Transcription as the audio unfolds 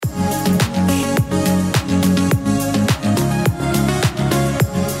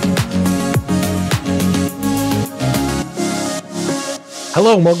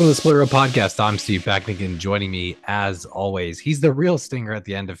Hello and welcome to the Split Row Podcast. I'm Steve Packnick, and joining me, as always, he's the real stinger at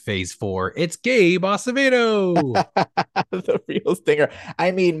the end of Phase 4. It's Gabe Acevedo. The real stinger.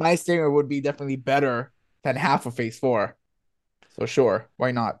 I mean, my stinger would be definitely better than half of phase four. So sure,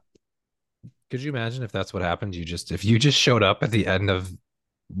 why not? Could you imagine if that's what happened? If you just showed up at the end of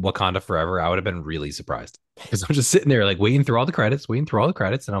Wakanda Forever, I would have been really surprised because I'm just sitting there like waiting through all the credits,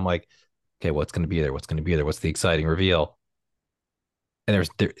 and I'm like, okay, what's going to be there? What's going to be there? What's the exciting reveal? And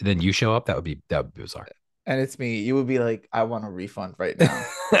then you show up. That would be bizarre. And it's me. You would be like, I want a refund right now.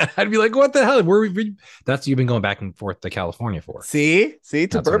 I'd be like, what the hell? That's you've been going back and forth to California for. See, to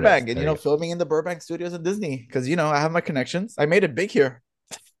That's what it is. Burbank, and There you go. filming in the Burbank studios in Disney because I have my connections. I made it big here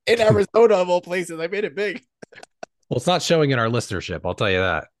in Arizona of all places. I made it big. Well, it's not showing in our listenership. I'll tell you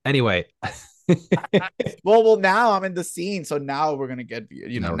that. Anyway, Well, now I'm in the scene, so now we're gonna get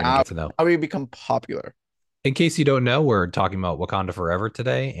now we're gonna now get to know. we become popular. In case you don't know, we're talking about Wakanda Forever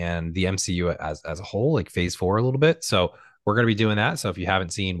today and the MCU as a whole, like Phase 4 a little bit. So we're gonna be doing that. So if you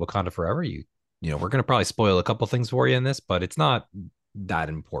haven't seen Wakanda Forever, we're gonna probably spoil a couple things for you in this, but it's not that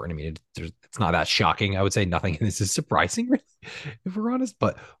important. I mean, it's not that shocking. I would say nothing in this is surprising, really, if we're honest.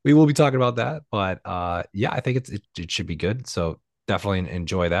 But we will be talking about that. But yeah, I think it should be good. So definitely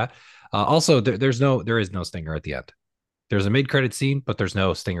enjoy that. Also, there is no stinger at the end. There's a mid credit scene, but there's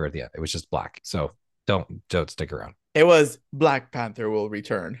no stinger at the end. It was just black. So don't stick around. It was Black Panther will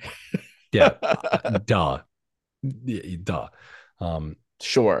return. Yeah, duh, yeah, duh. Um,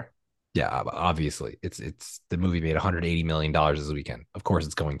 Sure. yeah, obviously, it's the movie made 180 million dollars this weekend. Of course,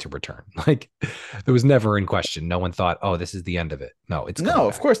 it's going to return. Like, there was never in question. No one thought, oh, this is the end of it. No, it's coming No,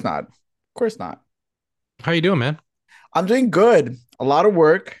 of back. course not. Of course not. How you doing, man? I'm doing good. A lot of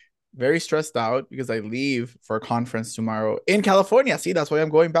work. Very stressed out because I leave for a conference tomorrow in California. See, that's why I'm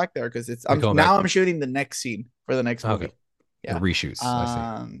going back there because You're going back. I'm shooting the next scene for the next Okay, movie. the Yeah. reshoots.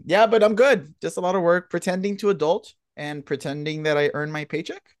 I see. Yeah, but I'm good. Just a lot of work pretending to adult and pretending that I earn my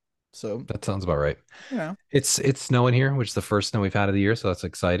paycheck. So, That sounds about right. you know. It's snowing here, which is the first snow we've had of the year, so that's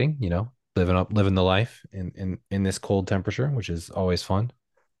exciting. Living the life in this cold temperature, which is always fun.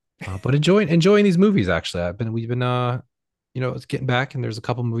 But enjoying these movies. Actually, we've been it's getting back, and there's a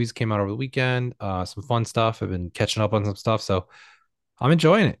couple movies came out over the weekend. Some fun stuff. I've been catching up on some stuff, so I'm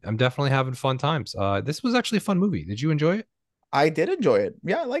enjoying it. I'm definitely having fun times. This was actually a fun movie. Did you enjoy it? I did enjoy it.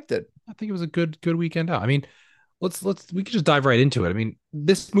 Yeah, I liked it. I think it was a good weekend out. I mean, we could just dive right into it. I mean,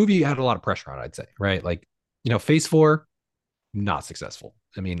 this movie had a lot of pressure on it, I'd say, right? Like, Phase 4, not successful.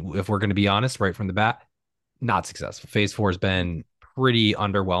 I mean, if we're going to be honest, right from the bat, not successful. Phase 4 has been pretty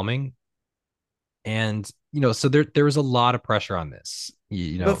underwhelming, and so there was a lot of pressure on this.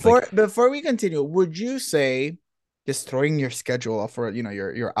 Like, Before we continue, would you say, just throwing your schedule off for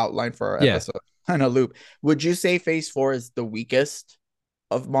your outline for our yeah, episode on a loop, would you say Phase Four is the weakest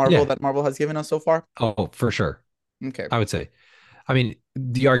of Marvel yeah, that Marvel has given us so far? oh, for sure, Okay, I would say. I mean,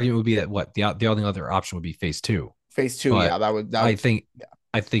 the argument would be that the only other option would be Phase 2, Phase Two, yeah, but that I would think yeah.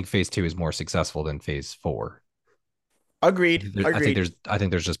 I think Phase 2 is more successful than Phase 4. Agreed, I think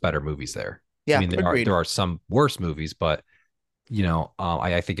agreed, there's just better movies there. I yeah, mean, there agreed. are some worse movies, but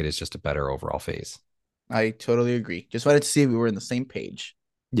I think it is just a better overall phase. I totally agree. Just wanted to see if we were in the same page.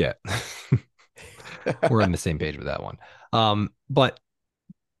 Yeah, we're on the same page with that one. But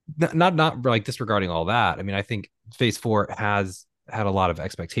not like disregarding all that. I mean, I think Phase 4 has had a lot of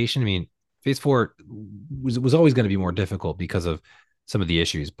expectation. I mean, Phase 4 was always going to be more difficult because of some of the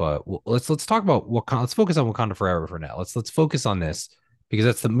issues. But let's talk about Wakanda. Let's focus on Wakanda Forever for now. Let's focus on this because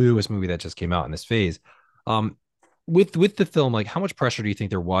that's the newest movie that just came out in this phase. Um, with the film, like, how much pressure do you think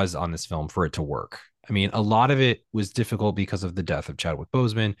there was on this film for it to work? I mean, a lot of it was difficult because of the death of Chadwick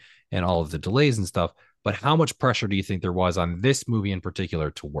Boseman and all of the delays and stuff. But how much pressure do you think there was on this movie in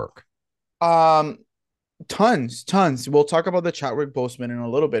particular to work? Um, tons. We'll talk about the Chadwick Boseman in a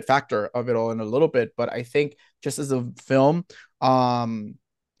little bit, factor of it all in a little bit, but I think just as a film,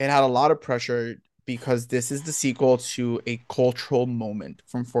 it had a lot of pressure because this is the sequel to a cultural moment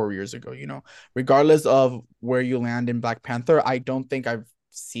from 4 years ago. Regardless of where you land in Black Panther, I don't think I've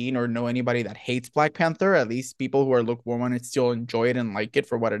seen or know anybody that hates Black Panther. At least people who are lukewarm on it still enjoy it and like it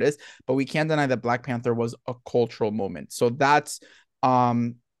for what it is. But we can't deny that Black Panther was a cultural moment. So that's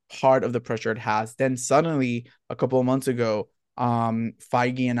um part of the pressure it has. Then suddenly, a couple of months ago,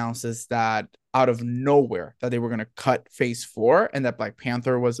 Feige announces that out of nowhere that they were going to cut Phase Four and that Black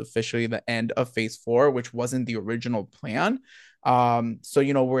Panther was officially the end of Phase Four, which wasn't the original plan. So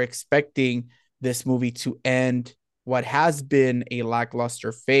we're expecting this movie to end what has been a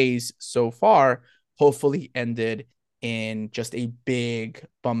lackluster phase so far, hopefully ended in just a big,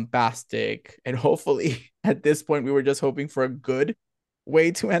 bombastic, and hopefully at this point we were just hoping for a good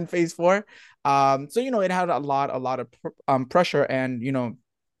way to end Phase Four. So it had a lot of pressure, and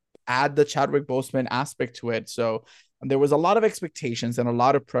add the Chadwick Boseman aspect to it. So there was a lot of expectations and a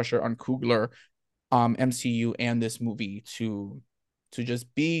lot of pressure on Coogler, MCU, and this movie to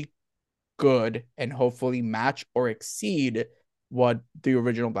just be good and hopefully match or exceed what the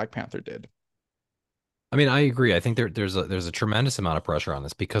original Black Panther did. I mean, I agree. I think there's a tremendous amount of pressure on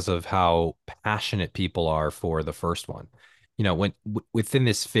this because of how passionate people are for the first one. When within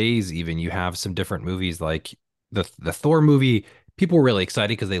this phase, even you have some different movies like the Thor movie. People were really excited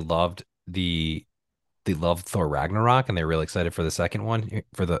because they loved Thor Ragnarok and they're really excited for the second one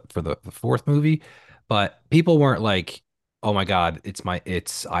for the fourth movie. But people weren't like, oh my God,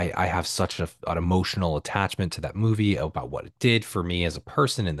 I have such an emotional attachment to that movie about what it did for me as a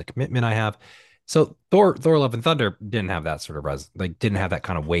person and the commitment I have. So Thor Love and Thunder didn't have that sort of didn't have that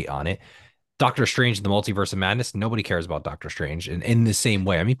kind of weight on it. Doctor Strange and the Multiverse of Madness, nobody cares about Doctor Strange in the same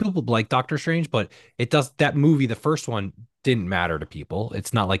way. I mean, people like Doctor Strange, but it does that movie, the first one, didn't matter to people.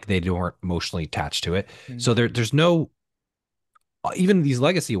 It's not like they weren't emotionally attached to it. Mm. So there's no even these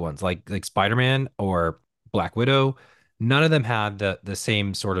legacy ones like Spider-Man or Black Widow, none of them had the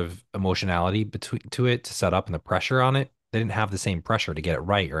same sort of emotionality between to it to set up and the pressure on it. They didn't have the same pressure to get it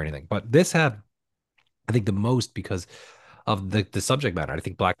right or anything. But this had, I think, the most because of the subject matter. I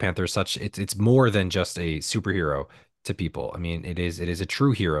think Black Panther is such it's more than just a superhero to people. I mean, it is a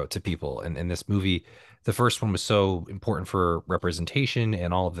true hero to people. And this movie, the first one was so important for representation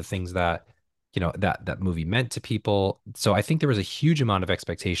and all of the things that that movie meant to people. So I think there was a huge amount of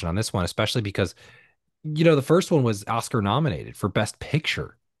expectation on this one, especially because the first one was Oscar nominated for Best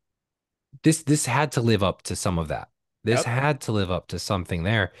Picture. This had to live up to some of that. This Yep. had to live up to something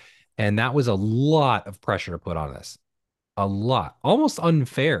there. And that was a lot of pressure to put on this, a lot, almost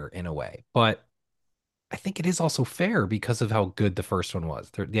unfair in a way. But I think it is also fair because of how good the first one was.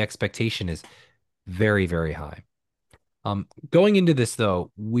 The expectation is very, very high. Going into this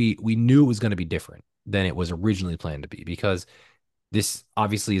though, we knew it was going to be different than it was originally planned to be because this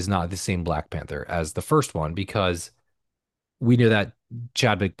obviously is not the same Black Panther as the first one because we knew that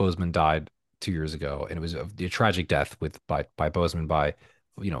Chadwick Boseman died 2 years ago, and it was a tragic death by Boseman by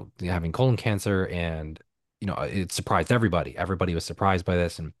having colon cancer, and it surprised everybody. Everybody was surprised by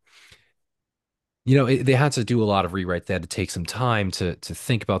this, and they had to do a lot of rewrites. They had to take some time to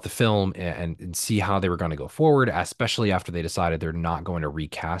think about the film and see how they were going to go forward, especially after they decided they're not going to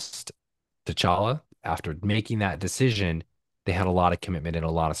recast T'Challa. After making that decision, they had a lot of commitment and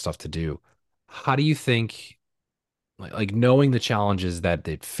a lot of stuff to do. How do you think, like knowing the challenges that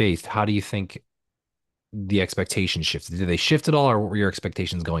they faced, how do you think the expectations shifted? Did they shift at all, or what were your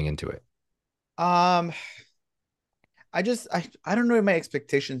expectations going into it? Um, I don't know if my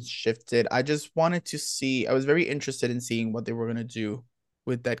expectations shifted. I just wanted to see. I was very interested in seeing what they were gonna do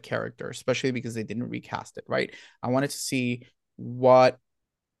with that character, especially because they didn't recast it, right? I wanted to see what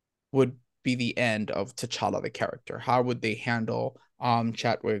would be the end of T'Challa the character. How would they handle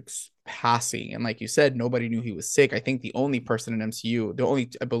Chadwick's passing? And like you said, nobody knew he was sick. I think the only person in MCU, the only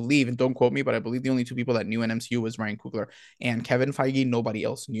I believe, and don't quote me, but I believe the only two people that knew in MCU was Ryan Coogler and Kevin Feige. Nobody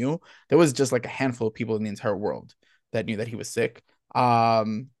else knew. There was just like a handful of people in the entire world that knew that he was sick. So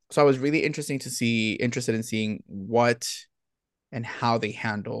I was really interested in seeing what and how they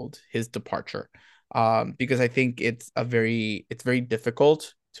handled his departure. Because I think it's very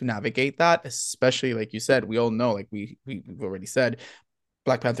difficult to navigate that, especially like you said, we all know, like we've already said,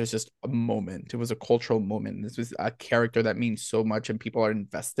 Black Panther is just a moment. It was a cultural moment. This was a character that means so much and people are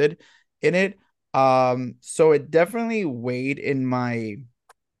invested in it. So it definitely weighed in my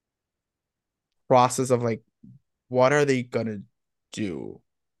process of like, what are they gonna do?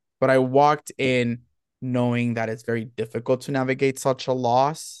 But I walked in knowing that it's very difficult to navigate such a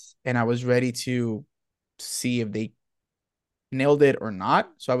loss, and I was ready to see if they nailed it or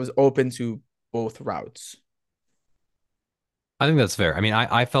not. So I was open to both routes. I think that's fair. I mean,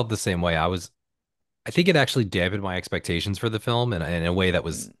 I felt the same way. I think it actually dampened my expectations for the film in a way that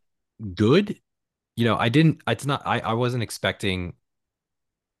was Mm. good. I didn't, it's not, I wasn't expecting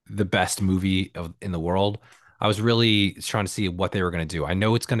the best movie in the world. I was really trying to see what they were going to do. I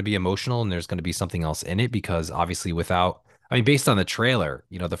know it's going to be emotional and there's going to be something else in it because obviously I mean, based on the trailer,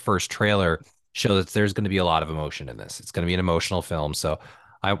 the first trailer shows that there's going to be a lot of emotion in this. It's going to be an emotional film. So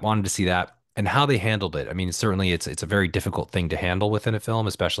I wanted to see that and how they handled it. I mean, certainly it's a very difficult thing to handle within a film,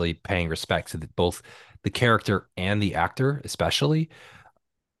 especially paying respect to both the character and the actor, especially.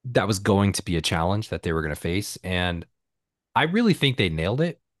 That was going to be a challenge that they were going to face. And I really think they nailed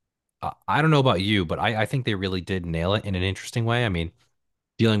it. I don't know about you, but I think they really did nail it in an interesting way. I mean,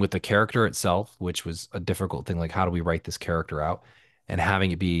 dealing with the character itself, which was a difficult thing, like how do we write this character out? and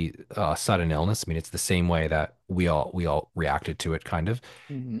having it be a sudden illness. I mean, it's the same way that we all reacted to it, kind of.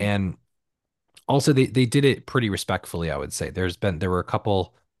 Hmm. And also, they did it pretty respectfully, I would say. There were a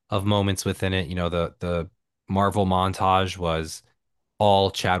couple of moments within it. You know, the Marvel montage was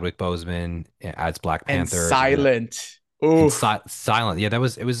all Chadwick Boseman as Black And Panther, you know, silent. and Oof. silent. Yeah, it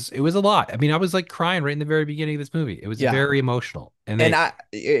was a lot. I mean, I was like crying right in the very beginning of this movie. It was Yeah. very emotional, and And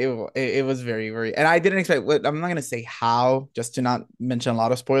they, it was very, very, and I didn't expect, I'm not gonna say how, just to not mention a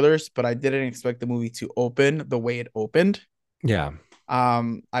lot of spoilers, but I didn't expect the movie to open the way it opened. yeah,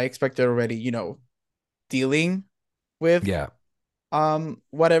 I expected already, dealing with yeah,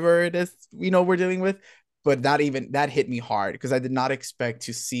 whatever it is, we're dealing with, but not even that hit me hard because I did not expect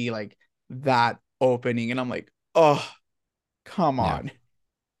to see like that opening, and I'm like, oh, come yeah. on,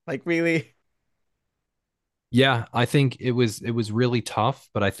 like really. Yeah, I think it was really tough,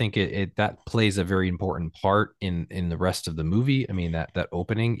 but I think it that plays a very important part in the rest of the movie. I mean that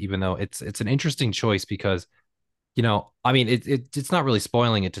opening, even though it's an interesting choice because I mean it's not really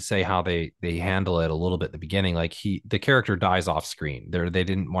spoiling it to say how they handle it a little bit at the beginning. Like the character dies off screen. They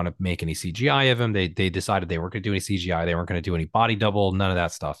didn't want to make any CGI of him. They decided they weren't going to do any CGI. They weren't going to do any body double, none of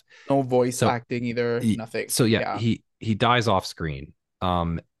that stuff. No voice So acting either, nothing. so yeah, Yeah. he dies off screen.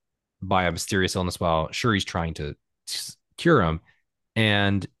 By a mysterious illness while Shuri's trying to cure him.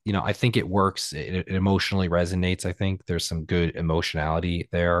 And, I think it works. It emotionally resonates. I think there's some good emotionality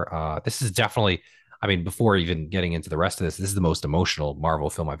there. This is definitely, I mean, before even getting into the rest of this is the most emotional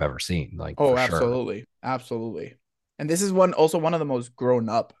Marvel film I've ever seen, like for Oh, sure. absolutely. Absolutely. And this is one of the most grown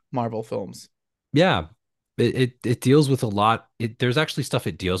up Marvel films. Yeah. It deals with a lot. There's actually stuff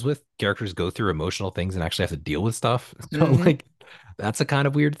it deals with. Characters go through emotional things and actually have to deal with stuff. So Hmm. like that's a kind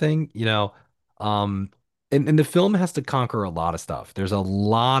of weird thing. Um, and the film has to conquer a lot of stuff. There's a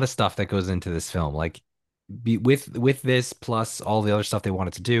lot of stuff that goes into this film. Like with this plus all the other stuff they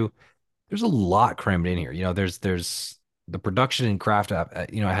wanted to do, there's a lot crammed in here. There's the production and craft I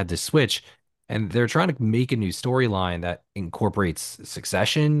had to switch, and they're trying to make a new storyline that incorporates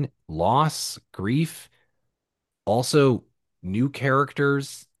succession, loss, grief, also new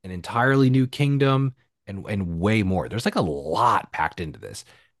characters, an entirely new kingdom, and way more. There's like a lot packed into this.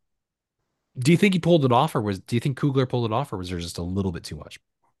 Do you think he pulled it off, or do you think Coogler pulled it off, or was there just a little bit too much?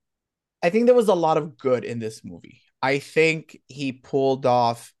 I think there was a lot of good in this movie. I think he pulled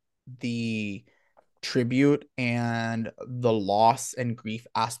off the tribute and the loss and grief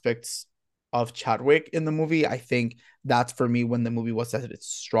aspects of Chadwick in the movie. I think that's for me when the movie was at its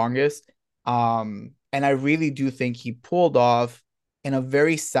strongest. And I really do think he pulled off in a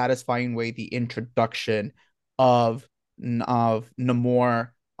very satisfying way the introduction of Namor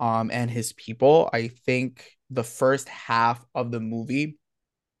and his people. I think the first half of the movie,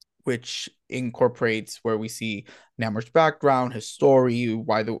 which incorporates where we see Namor's background, his story,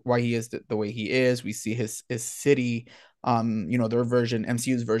 why he is the way he is. We see his city, their version,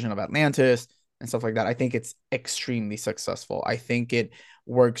 MCU's version of Atlantis and stuff like that. I think it's extremely successful. I think it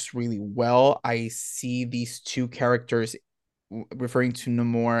works really well. I see these two characters referring to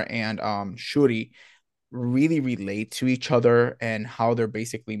Namor and Shuri really relate to each other and how they're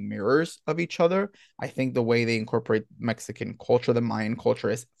basically mirrors of each other. I think the way they incorporate Mexican culture, the Mayan culture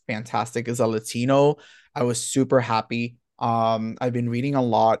is fantastic. As a Latino, I was super happy. I've been reading a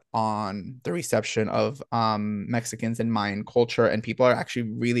lot on the reception of Mexicans and Mayan culture, and people are actually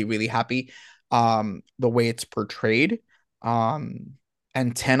really, really happy the way it's portrayed. Um,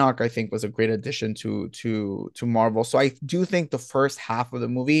 and Tenoch, I think, was a great addition to Marvel. So I do think the first half of the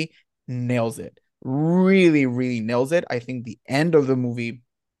movie nails it, really, really nails it. I think the end of the movie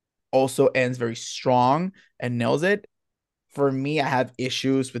also ends very strong and nails it. For me, I have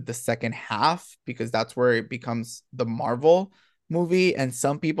issues with the second half because that's where it becomes the Marvel movie. And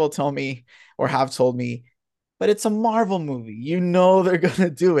some people tell me or have told me, but it's a Marvel movie. They're going to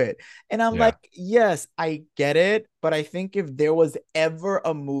do it. And I'm like, Yeah. yes, I get it. But I think if there was ever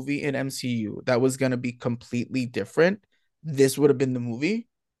a movie in MCU that was going to be completely different, this would have been the movie.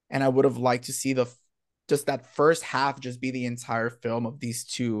 And I would have liked to see just that first half just be the entire film of these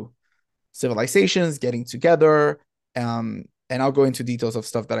two civilizations getting together. And I'll go into details of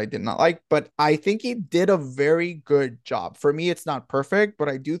stuff that I did not like, but I think he did a very good job. For me, it's not perfect, but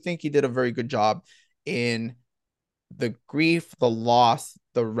I do think he did a very good job in the grief, the loss,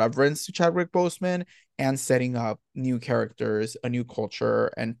 the reverence to Chadwick Boseman, and setting up new characters, a new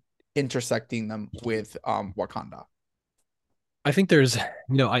culture, and intersecting them with Wakanda. I think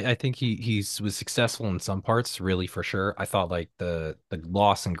I think he was successful in some parts, really for sure. I thought like the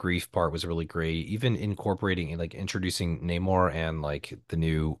loss and grief part was really great, even incorporating like introducing Namor and like the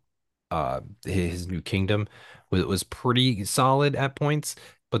new his new kingdom was pretty solid at points,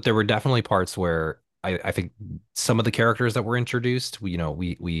 but there were definitely parts where I think some of the characters that were introduced,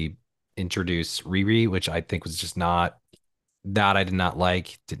 we introduced Riri, which I think was just not that I did not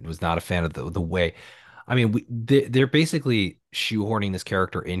like. Was not a fan of the way. I mean, they're basically shoehorning this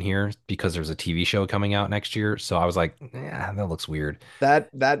character in here because there's a TV show coming out next year. So I was like, yeah, that looks weird.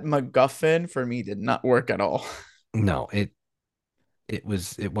 That MacGuffin for me did not work at all. No, it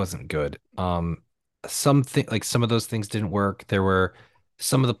wasn't good. Something like some of those things didn't work. There were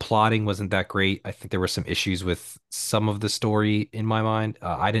some of the plotting wasn't that great. I think there were some issues with some of the story in my mind.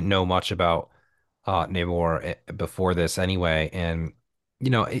 I didn't know much about Namor before this anyway, and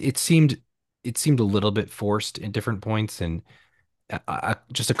it seemed a little bit forced in different points and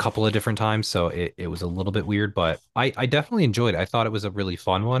just a couple of different times. So it was a little bit weird, but I definitely enjoyed it. I thought it was a really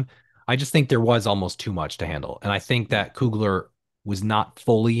fun one. I just think there was almost too much to handle. And I think that Coogler was not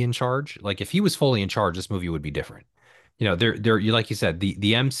fully in charge. Like if he was fully in charge, this movie would be different. You like you said,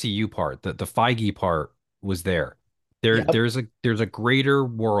 the MCU part, the Feige part was there. There Yep. there's a greater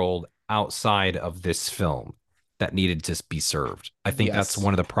world outside of this film that needed to be served. I think that's Yes.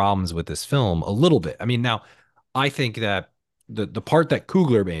 one of the problems with this film a little bit. I mean, now I think that the part that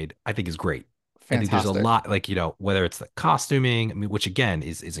Coogler made, I think is great. I think there's a Fantastic. lot like, whether it's the costuming, I mean, which again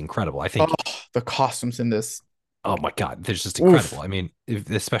is incredible. I Oh, think, the costumes in this. oh my God, there's just incredible. Oof. I mean,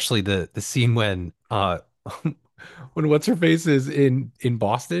 especially the scene when when what's her face is in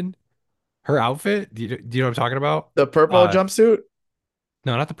Boston, her outfit. Do you know what I'm talking about? The purple Uh jumpsuit.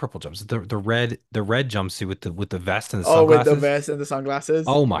 no, not the purple jumps, the red jumpsuit with the vest and the Oh, with the sunglasses. vest and the sunglasses.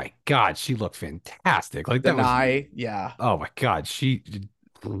 Oh my God, she looked fantastic. Like that was, Deny. Yeah. oh my God, she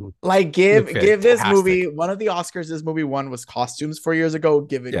Like looked give this movie fantastic. one of the Oscars this movie won was costumes 4 years ago.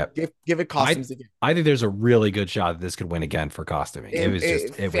 Yeah. Give it I costumes again. I think there's a really good shot that this could win again for costuming. It was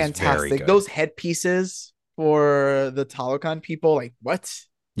very Fantastic. good. Those headpieces for the Talokan people, like what?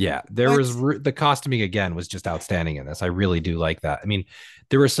 Yeah, there What? was the costuming again was just outstanding in this. I really do like that. I mean,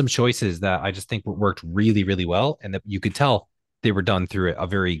 there were some choices that I just think worked really, really well, and that you could tell they were done through a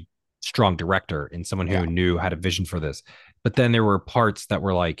very strong director and someone Yeah. who knew had a vision for this. But then there were parts that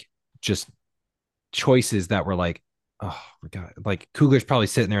were like just choices that were like, oh my God, like Coogler's probably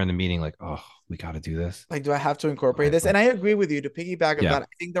sitting there in the meeting, like, oh, we got to do this. Like, do I have to incorporate Okay, this? And I agree with you. To piggyback of yeah, that,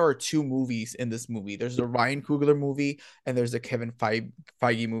 I think there are two movies in this movie. There's the Ryan Coogler movie and there's the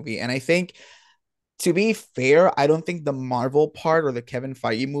Feige movie. And I think, to be fair, I don't think the Marvel part or the Kevin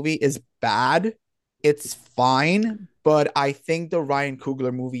Feige movie is bad. It's fine, but I think the Ryan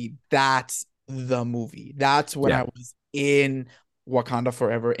Coogler movie, that's the movie. That's when yeah, I was in Wakanda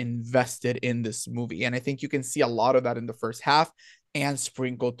Forever, invested in this movie. And I think you can see a lot of that in the first half and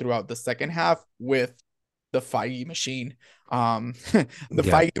sprinkled throughout the second half with the Feige machine. The yeah.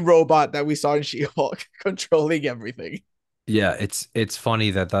 Feige robot that we saw in She-Hulk controlling everything. Yeah, it's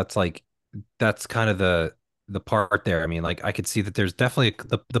funny that that's kind of the part there. I mean, like I could see that there's definitely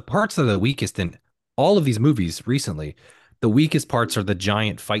the parts that are the weakest in all of these movies recently. The weakest parts are the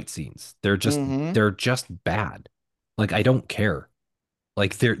giant fight scenes. They're just Mm-hmm. they're just bad. Like I don't care.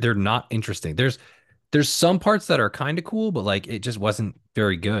 Like they're not interesting. There's some parts that are kind of cool, but like it just wasn't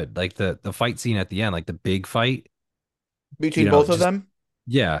very good. Like the fight scene at the end, like the big fight, Between both of just them,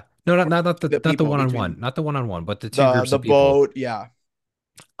 yeah. No, the not the people one-on-one, between not the one-on-one, but the two the groups of people boat, yeah,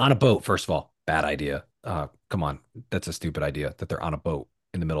 on a boat. First of all, bad idea. Come on, that's a stupid idea that they're on a boat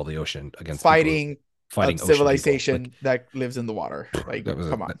in the middle of the ocean against people fighting a fighting ocean people. Like civilization that lives in the water. Like, that was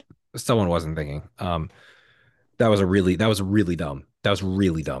come on. someone wasn't thinking. That was really dumb. That was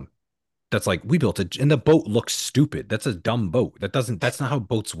really dumb. That's like we built it, and the boat looks stupid. That's a dumb boat. That's not how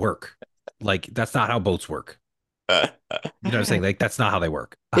boats work. Like that's not how boats work. You know what I'm saying? Like that's not how they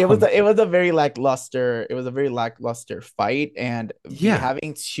work. It was a very lackluster, it was a very lackluster fight, and be Yeah,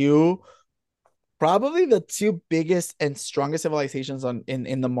 having two, probably the two biggest and strongest civilizations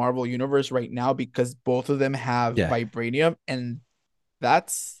in the Marvel universe right now, because both of them have yeah, vibranium, and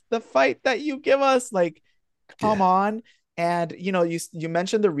that's the fight that you give us. Like, come yeah, on. And you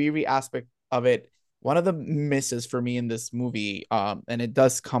mentioned the Riri aspect of it. One of the misses for me in this movie, and it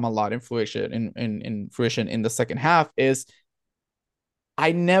does come a lot in fruition in fruition in the second half, is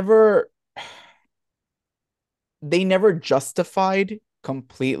I never they never justified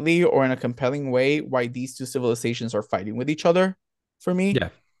completely or in a compelling way why these two civilizations are fighting with each other for me. yeah.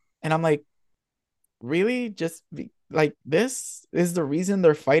 And I'm like, really? Like, this is the reason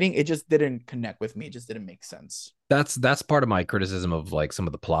they're fighting? It just didn't connect with me. It just didn't make sense. That's part of my criticism of like some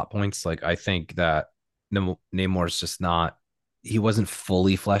of the plot points. Like I think that Namor's just not he wasn't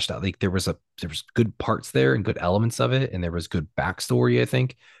fully fleshed out. Like there was good parts there and good elements of it, and there was good backstory, I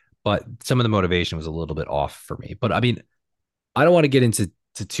think. but some of the motivation was a little bit off for me. But I mean, I don't want to get into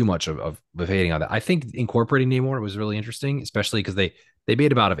too much of hating on that. I think incorporating Namor was really interesting, especially because they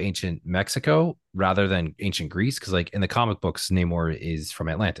made him out of ancient Mexico rather than ancient Greece. Because like in the comic books, Namor is from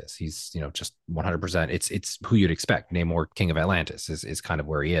Atlantis. He's just 100%. It's who you'd expect. Namor, King of Atlantis, is kind of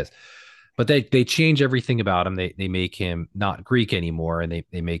where he is. But they change everything about him. They make him not Greek anymore, and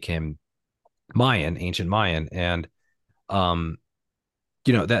they make him Mayan, ancient Mayan, and um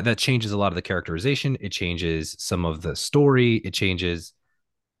that changes a lot of the characterization. It changes some of the story. It changes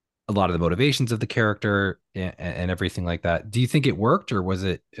a lot of the motivations of the character and everything like that. Do you think it worked, or was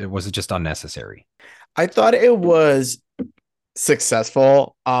it just unnecessary? I thought it was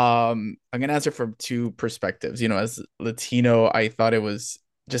successful. I'm gonna answer from two perspectives. As Latino, I thought it was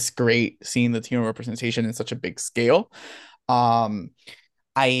just great seeing Latino representation in such a big scale. Um,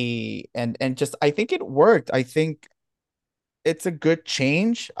 and just I think it worked. I think it's a good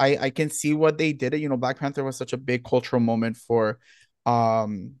change. I can see what they did. Black Panther was such a big cultural moment for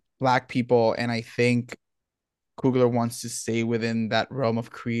Black people, and I think Coogler wants to stay within that realm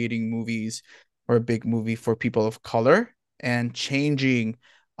of creating movies or a big movie for people of color and changing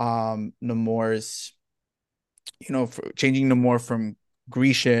Namor's, changing Namor from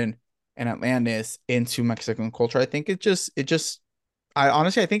Grecian and Atlantis into Mexican culture. I think it just I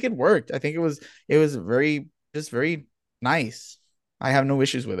honestly I think it worked. I think it was very just very nice. I have no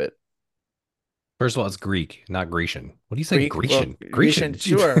issues with it. First of all, it's Greek, not Grecian. What do you say, Greek, well, Grecian? Grecian, Grecian.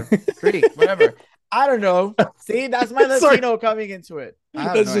 sure. Greek, whatever. I don't know. See, that's my Sorry, Latino coming into it. I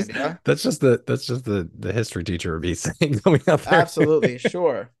have no that's just idea. that's just the history teacher of me saying coming out there. Absolutely,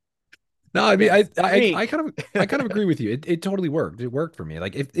 sure. No, I mean, I, Yes, I I Greek. kind of I kind of agree with you. It totally worked. It worked for me.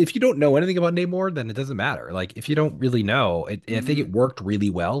 Like if you don't know anything about Namor, then it doesn't matter. Like if you don't really know, I think Hmm. it worked really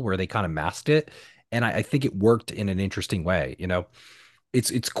well where they kind of masked it, and I think it worked in an interesting way.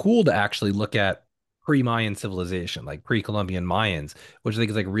 It's cool to actually look at pre-Mayan civilization, like pre-Columbian Mayans, which I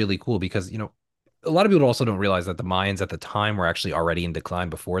think is like really cool because a lot of people also don't realize that the Mayans at the time were actually already in decline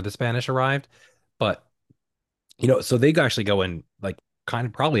before the Spanish arrived, but so they actually go in like kind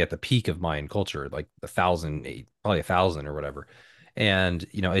of probably at the peak of Mayan culture, like 1,000, probably 1,000 or whatever. And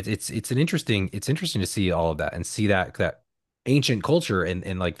it's interesting to see all of that and see that ancient culture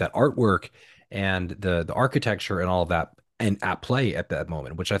and like that artwork and the architecture and all of that and at play at that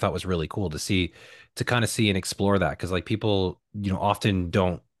moment, which I thought was really cool to see, to kind of see and explore that. Because like people, often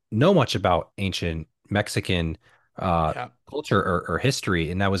don't know much about ancient Mexican Yeah. culture or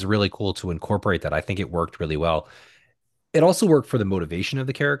history. And that was really cool to incorporate that. I think it worked really well. It also worked for the motivation of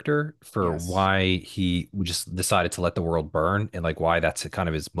the character, for Yes. why he just decided to let the world burn and like why that's kind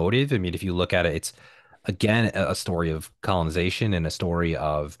of his motive. I mean, if you look at it, it's again a story of colonization and a story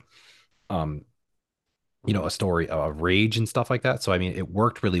of um a story of rage and stuff like that. So I mean, it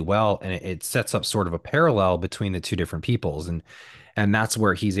worked really well, and it sets up sort of a parallel between the two different peoples, and that's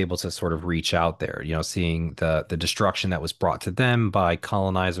where he's able to sort of reach out there. Seeing the destruction that was brought to them by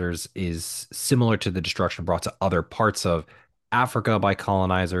colonizers is similar to the destruction brought to other parts of Africa by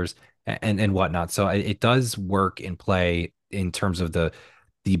colonizers and whatnot. So it does work and play in terms of the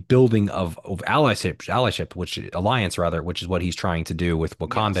building of allyship, which alliance rather, which is what he's trying to do with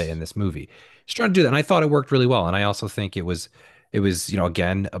Wakanda in Yes. this movie. He's trying to do that, and I thought it worked really well. And I also think it was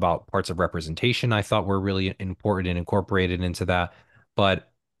again about parts of representation I thought were really important and incorporated into that.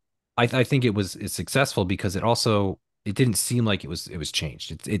 But I think it's successful because it didn't seem like it was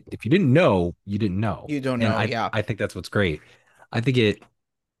changed. If you didn't know, you didn't know, You don't and know. I Yeah. I think that's what's great. I think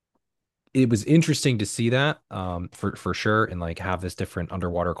it was interesting to see that for sure, and like have this different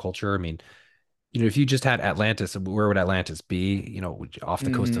underwater culture. I mean, if you just had Atlantis, where would Atlantis be? Off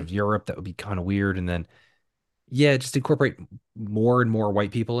the coast Hmm. of Europe, that would be kind of weird. And then, yeah, just incorporate more and more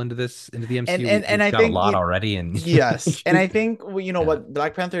white people into the And MCU. and and We've I got a think lot already, and yes, and I think well, yeah, what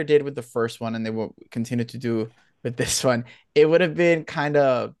Black Panther did with the first one, and they will continue to do with this one. It would have been kind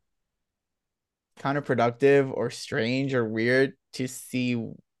of counterproductive or strange or weird to see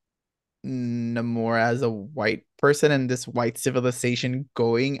Namor as a white person and this white civilization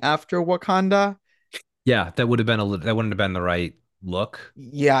going after Wakanda. yeah, that wouldn't have been the right look.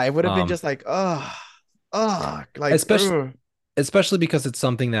 Yeah, it would have been Um, just like, like, especially especially because it's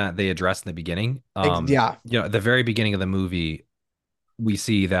something that they addressed in the beginning. Yeah, At the very beginning of the movie, we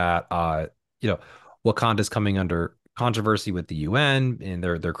see that you know, Wakanda's coming under controversy with the UN, and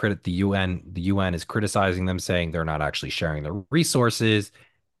the UN is criticizing them, saying they're not actually sharing their resources,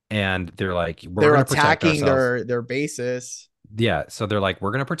 and they're like, we're they're gonna protect attacking ourselves. their bases. Yeah, so they're like,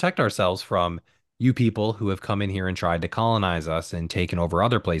 we're gonna protect ourselves from you people who have come in here and tried to colonize us and taken over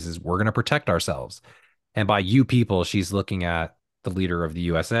other places. We're gonna protect ourselves. And by you people, she's looking at the leader of the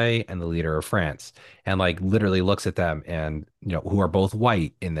USA and the leader of France, and like literally looks at them and who are both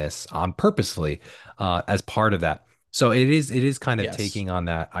white in this on purposely as part of that. So it is kind of Yes. taking on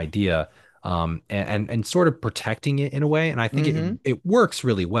that idea and sort of protecting it in a way, and I think it Mm-hmm. it works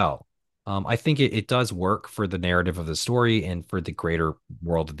really well. I think it does work for the narrative of the story and for the greater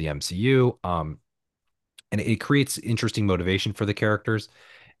world of the MCU. And it creates interesting motivation for the characters.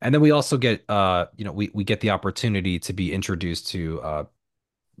 And then we also get we get the opportunity to be introduced to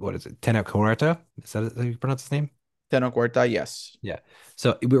what is it? Tenoch Huerta? Is that how you pronounce his name? Tenoch Huerta, yes. Yeah.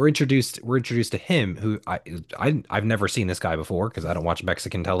 So we're introduced to him who I've never seen this guy before because I don't watch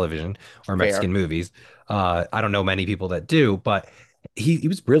Mexican television or Mexican Fair. movies. I don't know many people that do, but he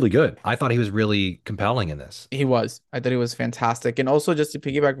was really good. I thought he was really compelling in this. He was. I thought he was fantastic. And also just to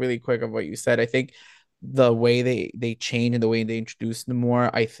piggyback really quick of what you said, I think the way they change and the way they introduce him more,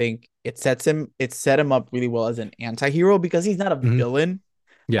 I think it set him up really well as an anti-hero because he's not a Mhm. villain.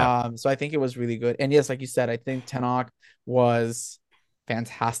 Yeah. So I think it was really good. And yes, like you said, I think Tenoch was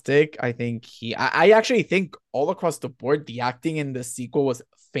fantastic. I actually think all across the board, the acting in the sequel was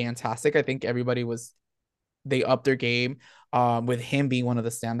fantastic. I think everybody was they upped their game with him being one of the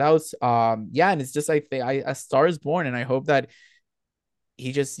standouts. Yeah, and it's just like a star is born, and I hope that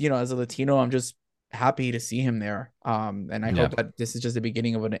he just, as a Latino, I'm just happy to see him there. And I Yeah. hope that this is just the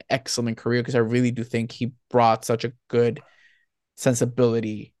beginning of an excellent career because I really do think he brought such a good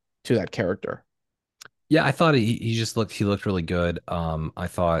sensibility to that character. Yeah, I thought he looked really good. I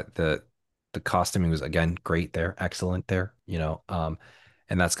thought that the costuming was again great there, excellent there,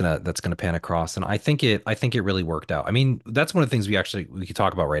 and that's gonna pan across. And I think it really worked out. I mean, that's one of the things we could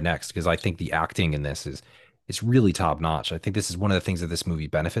talk about right next because I think the acting in this is really top notch. I think this is one of the things that this movie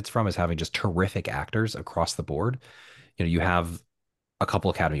benefits from is having just terrific actors across the board. You have a couple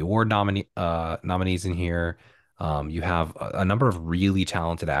Academy Award nominees in here. You have a number of really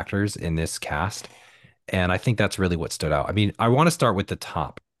talented actors in this cast. And I think that's really what stood out. I mean, I want to start with the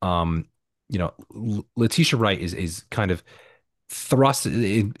top. Letitia Wright is kind of thrust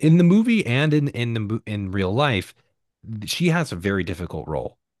in the movie and in real life. She has a very difficult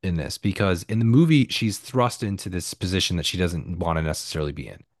role in this because in the movie she's thrust into this position that she doesn't want to necessarily be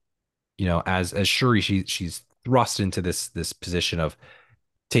in. As Shuri, she's thrust into this position of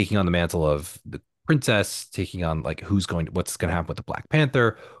taking on the mantle of the princess, taking on like what's going to happen with the Black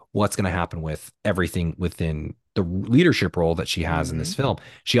Panther, what's going to happen with everything within the leadership role that she has in Mm-hmm. this film.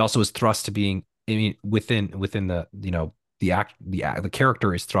 She also is thrust to being, I mean, within the the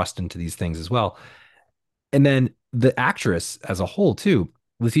character is thrust into these things as well. And then the actress as a whole too,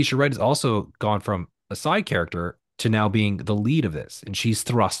 Letitia Wright has also gone from a side character to now being the lead of this, and she's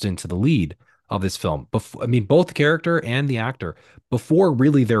thrust into the lead of this film. Before, I mean, both the character and the actor before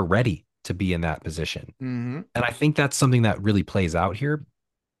really they're ready to be in that position. Mm-hmm. And I think that's something that really plays out here,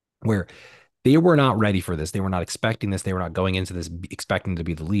 where they were not ready for this. They were not expecting this. They were not going into this expecting to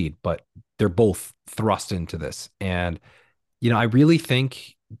be the lead, but they're both thrust into this. And I really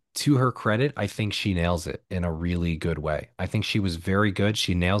think, to her credit, I think she nails it in a really good way. I think she was very good.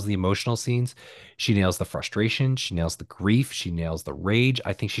 She nails the emotional scenes. She nails the frustration. She nails the grief. She nails the rage.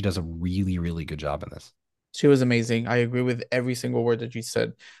 I think she does a really, really good job in this. She was amazing. I agree with every single word that you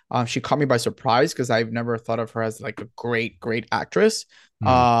said. She caught me by surprise because I've never thought of her as like a great, great actress.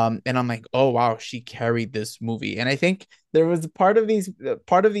 Mm, And I'm like, oh wow, she carried this movie. And I think there was part of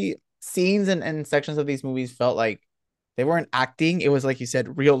the scenes and sections of these movies felt like they weren't acting. It was like you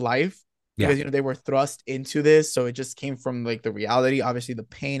said, real life yeah. because they were thrust into this. So it just came from like the reality, obviously the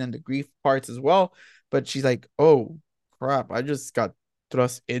pain and the grief parts as well. But she's like, oh crap, I just got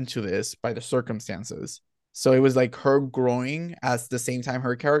thrust into this by the circumstances. So it was like her growing at the same time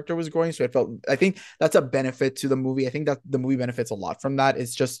her character was growing. So I think that's a benefit to the movie. I think that the movie benefits a lot from that.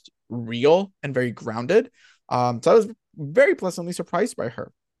 It's just real and very grounded. So I was very pleasantly surprised by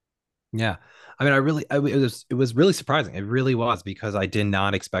her. Yeah. I mean, it was really surprising. It really was because I did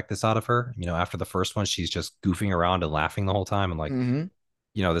not expect this out of her. After the first one, she's just goofing around and laughing the whole time and like,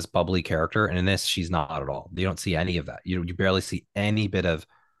 Mm-hmm. this bubbly character. And in this, she's not at all. You don't see any of that. You barely see any bit of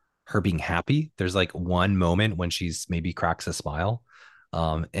her being happy. There's like one moment when she's maybe cracks a smile.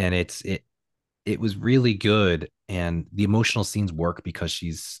 And it was really good. And the emotional scenes work because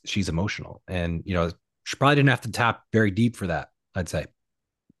she's emotional. And she probably didn't have to tap very deep for that, I'd say.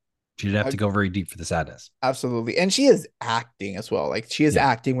 She didn't have to go very deep for the sadness. Absolutely. And she is acting as well. Like she is Yeah.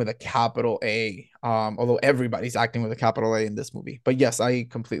 acting with a capital A. Although everybody's acting with a capital A in this movie. But yes, I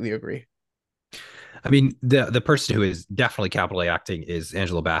completely agree. I mean, the person who is definitely capital A acting is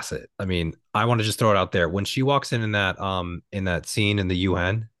Angela Bassett. I mean, I want to just throw it out there. When she walks in that scene in the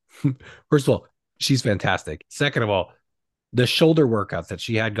UN, first of all, she's fantastic. Second of all, The shoulder workouts that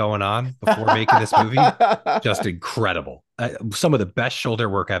she had going on before making this movie, just incredible. Some of the best shoulder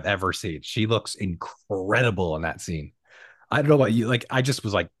work I've ever seen. She looks incredible in that scene. I don't know about you. Like, I just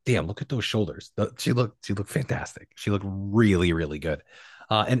was like, damn, look at those shoulders. She looked fantastic. She looked really, really good.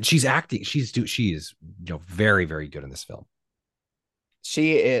 And she's acting. She is, very, very good in this film.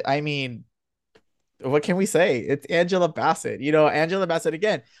 She is, I mean, what can we say? It's Angela Bassett. Angela Bassett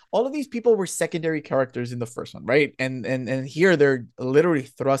again. All of these people were secondary characters in the first one, right? And here they're literally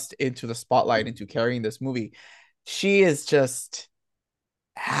thrust into the spotlight into carrying this movie. She is just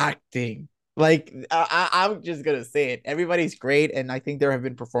acting. Like I'm just gonna say it. Everybody's great, and I think there have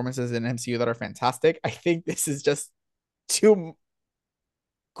been performances in MCU that are fantastic. I think this is just too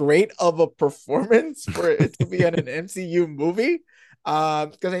great of a performance for it to be in an MCU movie.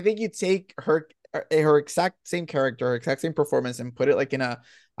 Because I think you take her exact same character, her exact same performance, and put it like in a,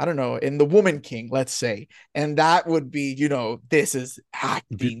 I don't know, in the Woman King, let's say, and that would be, this is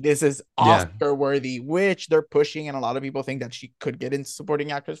acting, this is Yeah. Oscar worthy, which they're pushing, and a lot of people think that she could get in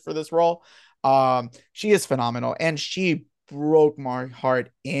supporting actress for this role. She is phenomenal, and she broke my heart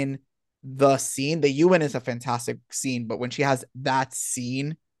in the scene. The UN is a fantastic scene, but when she has that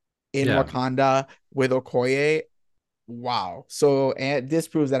scene in Yeah. Wakanda with Okoye, wow. So, and this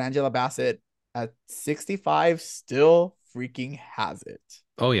proves that Angela Bassett at 65 still freaking has it.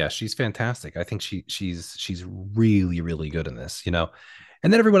 Oh yeah, she's fantastic. I think she's really, really good in this,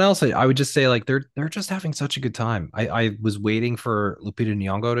 And then everyone else, I would just say like they're just having such a good time. I was waiting for Lupita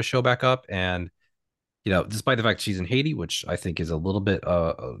Nyong'o to show back up, and despite the fact she's in Haiti, which I think is a little bit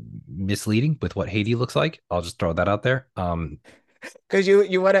misleading with what Haiti looks like. I'll just throw that out there. Because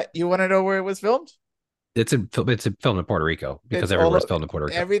you wanna know where it was filmed? It's a film in Puerto Rico because It's all everywhere's of filmed in Puerto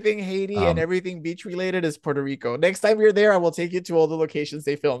Rico. everything Haiti and Um, everything beach related is Puerto Rico. Next time you're there, I will take you to all the locations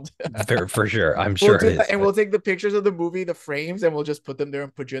they filmed. for sure, I'm We'll sure it do that, is. and But we'll take the pictures of the movie, the frames, and we'll just put them there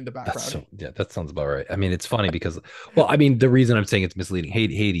and put you in the that's background. so yeah, that sounds about right. I mean, it's funny because, well, I mean, the reason I'm saying it's misleading,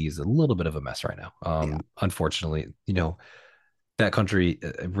 Haiti is a little bit of a mess right now. Yeah. Unfortunately, that country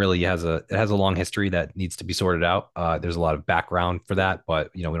really has a long history that needs to be sorted out. There's a lot of background for that,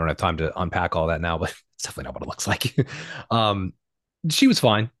 but we don't have time to unpack all that now. But it's definitely not what it looks like. um, she was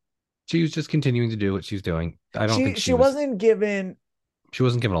fine. She was just continuing to do what she was doing. I don't She think she wasn't given she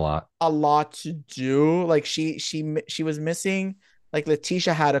wasn't given a lot. a lot to do. Like she was missing. Like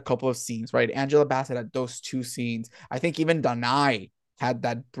Letitia had a couple of scenes, right? Angela Bassett had those two scenes. I think even Danai had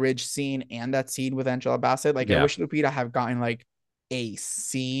that bridge scene and that scene with Angela Bassett. Like I Yeah, wish Lupita have gotten like a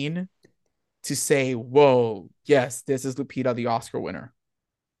scene to say, "Whoa, yes, this is Lupita, the Oscar winner."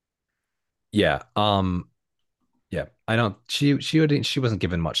 yeah, yeah. I don't. She wasn't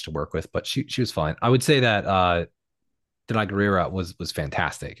given much to work with, but she was fine. I would say that Denai Guerrera was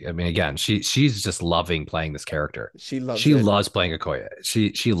fantastic. I mean, again, she's just loving playing this character. She loves She it. loves playing Okoye.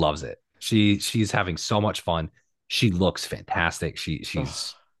 She loves it. She's having so much fun. She looks fantastic. She's Ugh.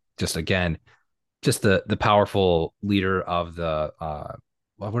 just again just the powerful leader of the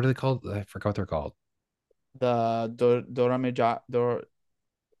what are they called? I forgot what they're called. Dora Mija Oh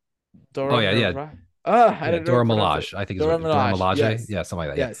Dora yeah, yeah, Mirai. I yeah. don't know how to Dora pronounce it. Milaje, I think is Dora what Dora Milaje. Milaje. Yes. Yeah, something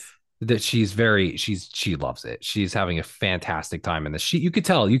like that. Yeah. Yes. That she loves it. She's having a fantastic time in this. You could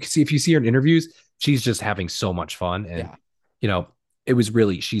tell, you can see if you see her in interviews, she's just having so much fun. And Yeah. you know, it was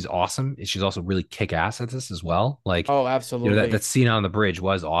really she's awesome. She's also really kick ass at this as well. Like, Oh, that absolutely. scene on the bridge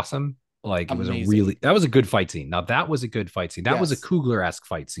was awesome. Like Amazing. that was a good fight scene. Now that was a good fight scene. That was a Yes. Coogler-esque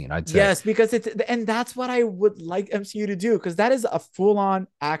fight scene, I'd say. Yes, because and that's what I would like MCU to do, because that is a full-on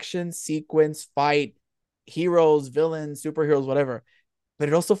action sequence fight, heroes, villains, superheroes, whatever. But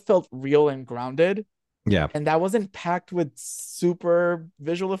it also felt real and grounded, Yeah. and that wasn't packed with super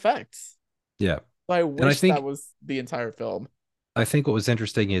visual effects. Yeah. So I And wish that was the entire film. I think what was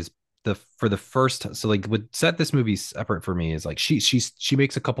interesting is for the first, so like what set this movie separate for me is like she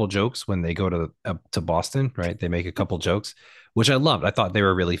makes a couple jokes when they go to Boston, right? They make a couple jokes, which I loved. I thought they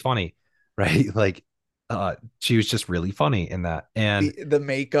were really funny, right? Like she was just really funny in that. And The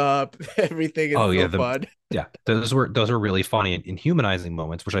makeup, everything is oh yeah, so fun. those were really funny and humanizing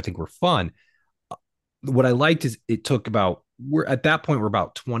moments, which I think were fun. What I liked is it took about we're at that point we're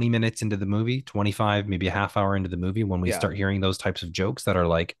about 20 minutes into the movie, 25, maybe a half hour into the movie when we Yeah. start hearing those types of jokes that are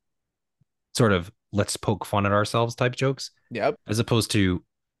like sort of let's poke fun at ourselves type jokes, Yep. as opposed to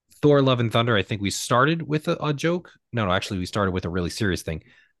Thor Love and Thunder. I think we started with a joke. No, actually we started with a really serious thing.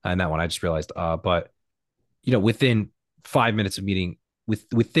 And that one I just realized. But within 5 minutes of meeting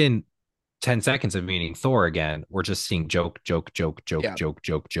within 10 seconds of meeting Thor again, we're just seeing joke, joke, joke, joke, Yeah. joke,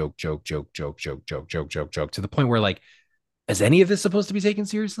 joke, joke, joke, joke, joke, joke, joke, joke, joke, joke, to the point where like is any of this supposed to be taken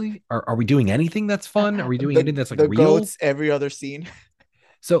seriously? Are we doing anything that's fun? Are we doing anything that's like The real? goats every other scene.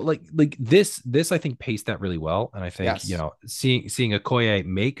 So like this I think paced that really well, and I think Yes. seeing Okoye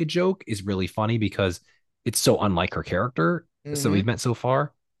make a joke is really funny because it's so unlike her character that Hmm. we've met so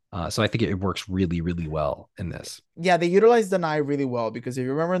far. So I think it works really well in this. Yeah, they utilize Danai really well because if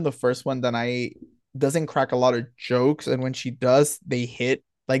you remember in the first one, Danai doesn't crack a lot of jokes, and when she does, they hit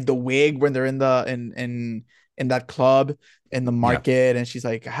like the wig when they're in the in that club in the Yeah, market, and she's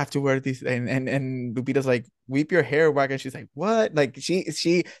like, I have to wear these, and Lupita's like, weep your hair back, and she's like, what? Like she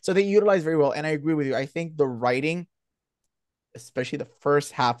so they utilize very well, and I agree with you. I think the writing, especially the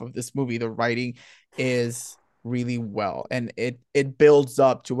first half of this movie, the writing is really well, and it builds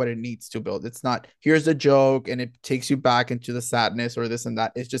up to what it needs to build. It's not here's a joke and it takes you back into the sadness or this and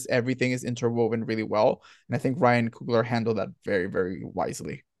that. It's just everything is interwoven really well, and I think Ryan Coogler handled that very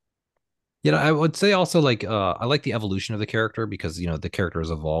wisely. I would say also like I like the evolution of the character because the character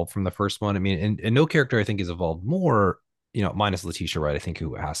has evolved from the first one. I mean, and no character I think has evolved more. Minus Letitia Wright, I think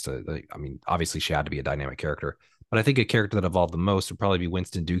who has to. Like, I mean, obviously she had to be a dynamic character, but I think a character that evolved the most would probably be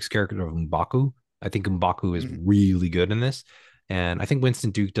Winston Duke's character of M'Baku. I think M'Baku is Mhm. really good in this, and I think Winston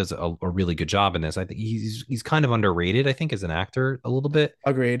Duke does a really good job in this. I think he's kind of underrated. I think as an actor a little bit.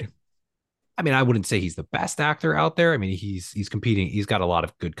 Agreed. I mean, I wouldn't say he's the best actor out there. I mean, he's competing. He's got a lot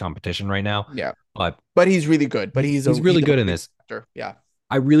of good competition right now, Yeah, but but he's really good. But he's he's really a good in really good this. actor. Yeah.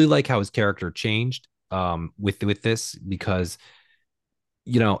 I really like how his character changed with this because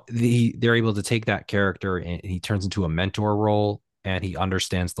they're able to take that character and he turns into a mentor role and he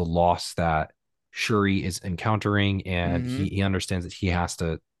understands the loss that Shuri is encountering and Mm-hmm. he understands that he has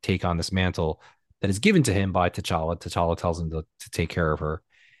to take on this mantle that is given to him by T'Challa. T'Challa tells him to take care of her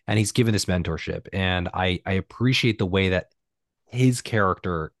and he's given this mentorship and I appreciate the way that his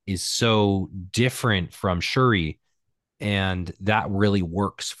character is so different from Shuri and that really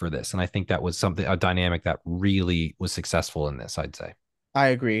works for this. And I think that was a dynamic that really was successful in this, I'd say. I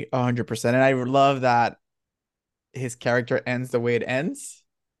agree 100%, and I love that his character ends the way it ends,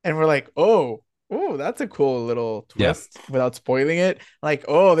 and we're like, oh, that's a cool little Yeah. twist without spoiling it. Like,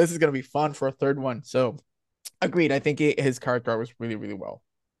 oh, this is gonna be fun for a third one. So, agreed. I think his character was really well.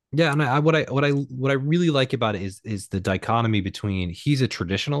 Yeah, and what I really like about it is the dichotomy between he's a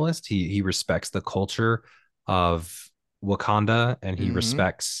traditionalist, he respects the culture of Wakanda, and he Mm-hmm.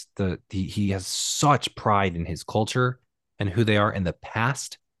 respects he has such pride in his culture and who they are in the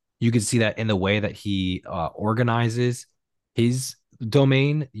past. You can see that in the way that he organizes his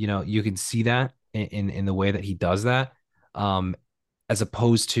domain. You can see that in the way that he does that, um, as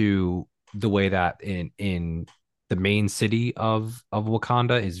opposed to the way that in the main city of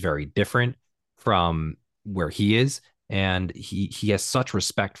Wakanda is very different from where he is. And he has such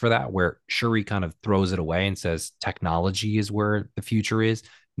respect for that, where Shuri kind of throws it away and says technology is where the future is,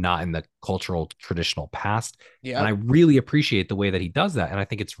 not in the cultural traditional past. And I Yep. really appreciate the way that he does that. And I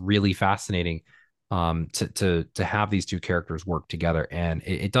think it's really fascinating to have these two characters work together. And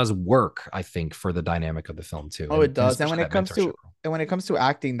it does work, I think, for the dynamic of the film too. Oh, it And does. And when especially it that comes mentorship to role.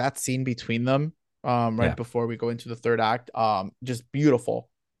 acting, that scene between them, right Yeah. before we go into the third act, just beautiful,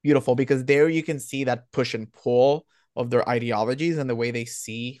 beautiful because there you can see that push and pull of their ideologies and the way they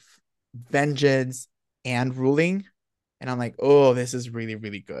see vengeance and ruling. And I'm like, oh, this is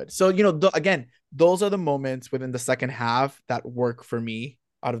really good. So, again, those are the moments within the second half that work for me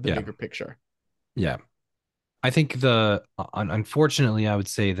out of the Yeah. bigger picture. Yeah. I think unfortunately, I would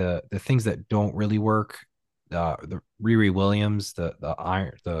say the things that don't really work, the Riri Williams, the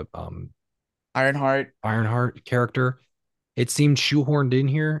Ironheart, Ironheart character, it seemed shoehorned in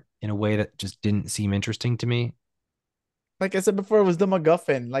here in a way that just didn't seem interesting to me. like I said before, it was the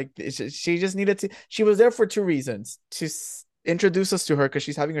MacGuffin. Like she just needed to. She was there for two reasons: to introduce us to her because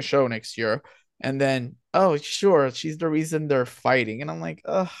she's having a show next year, and then oh sure, she's the reason they're fighting. And I'm like,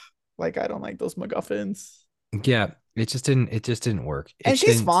 ugh, like I don't like those MacGuffins. Yeah, it just didn't work. And It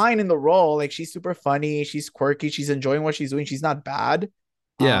she's didn't. fine in the role. Like she's super funny. She's quirky. She's enjoying what she's doing. She's not bad.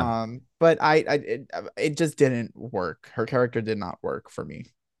 Yeah, But it just didn't work. Her character did not work for me.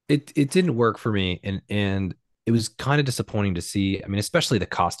 it didn't work for me, and it was kind of disappointing to see. I mean, especially the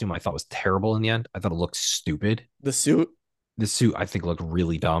costume I thought was terrible in the end. I thought it looked stupid. The suit, The suit I think looked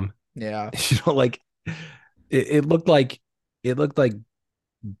really dumb. yeah, Like it looked like it looked like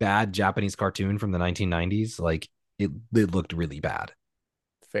bad Japanese cartoon from the 1990s. Like it looked really bad.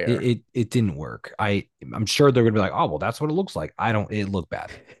 It fair. it, it didn't work. I'm sure they're gonna be like, oh well, that's what it looks like. I don't. It looked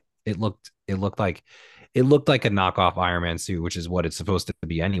bad. It looked like a knockoff Iron Man suit, which is what it's supposed to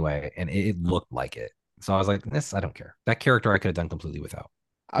be anyway, and it looked like it. So I was like, this I don't care. That character I could have done completely without.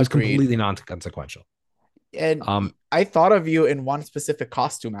 It was Agreed. completely non consequential. And Um, I thought of you in one specific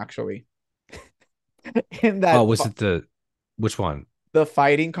costume, actually. In oh, that was it which one? the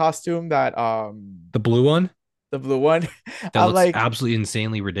fighting costume that The blue one the blue one. that I'm looks like absolutely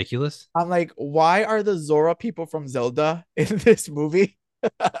insanely ridiculous. I'm like, why are the Zora people from Zelda in this movie?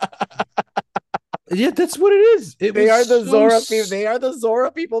 Yeah, that's what it is. It They was are the so. Zora people. They are the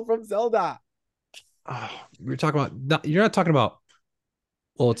Zora people from Zelda. We're talking about. You're not talking about.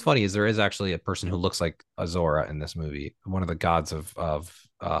 Well, what's funny is there is actually a person who looks like Azora in this movie. One of the gods of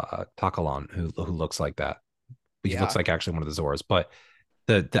Takalon who looks like that. He looks Yeah. like actually one of the Zoras, but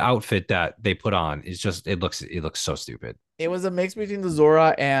the outfit that they put on is just it looks so stupid. It was a mix between the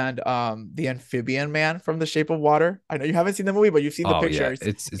Zora and the amphibian man from The Shape of Water. I know you haven't seen the movie, but you've seen the Oh yeah, pictures.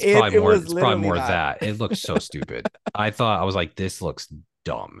 it's It probably it more was it's probably literally more that. that. It looks so stupid. I was like, this looks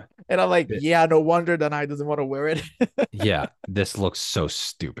dumb. And I'm like, It- yeah, no wonder Danai doesn't want to wear it. yeah, this looks so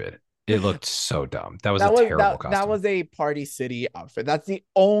stupid. It looked so dumb. That was a That was terrible that costume. was a Party City outfit. That's the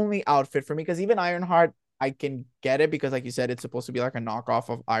only outfit for me because even Ironheart, I can get it because, like you said, it's supposed to be like a knockoff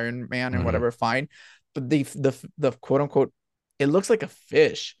of Iron Man and Mhm. whatever. Fine, but the quote unquote, it looks like a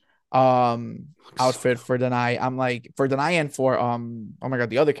fish Looks so outfit for Denai. I'm like for Denai and for oh my god,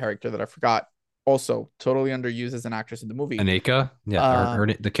 the other character that I forgot, also totally underused as an actress in the movie. Aneka, yeah,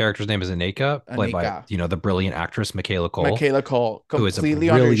 Um, the character's name is Aneka, played by Anika. the brilliant actress Michaela Cole, Michaela Cole, who is a completely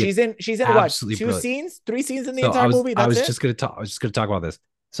under. brilliant, She's in what? absolutely Two brilliant. scenes, three scenes in the So entire movie. I That's was it. just gonna talk. I was just gonna talk about this.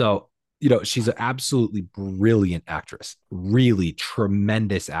 So she's an absolutely brilliant actress, really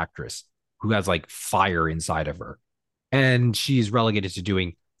tremendous actress who has like fire inside of her, and she's relegated to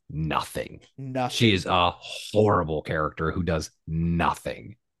doing nothing. She is Nothing. a horrible character who does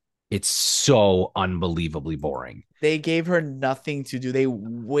nothing. It's so unbelievably boring. They gave her nothing to do. They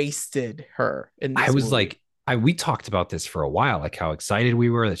wasted her in I this was movie. like, we talked about this for a while, like how excited we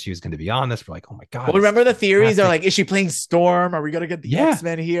were that she was going to be on this. We're like, oh my god, Well, this remember is the theories are fantastic. like, is she playing Storm? Are we gonna get the Yeah.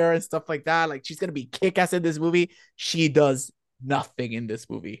 X-Men here and stuff like that? Like she's gonna be kick-ass in this movie. She does nothing in this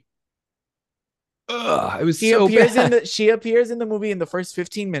movie. Ugh, it was so bad. She appears in the movie in the first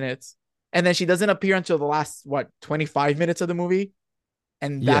 15 minutes, and then she doesn't appear until the last 25 minutes of the movie,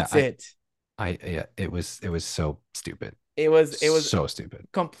 and Yeah, that's it. yeah, it was so stupid. It was So stupid.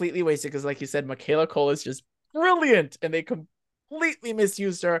 completely wasted because, like you said, Michaela Cole is just brilliant, and they completely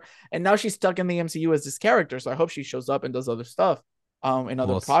misused her. And now she's stuck in the MCU as this character. So I hope she shows up and does other stuff, in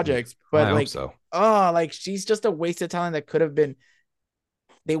other Well, projects. I But hope like, so. oh, like she's just a wasted talent that could have been.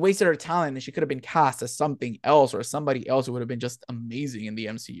 They wasted her talent, and she could have been cast as something else or somebody else who would have been just amazing in the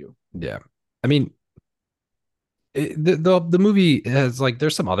MCU. Yeah. I mean, the movie has like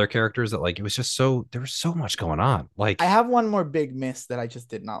there's some other characters that like it was just so there was so much going on. I Like have one more big miss that I just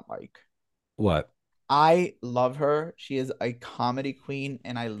did not like. what? I love her. She is a comedy queen,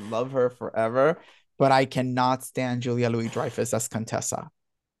 and I love her forever. But I cannot stand Julia Louis Dreyfus as Contessa.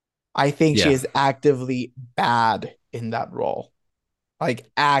 I think she Yeah. is actively bad in that role, like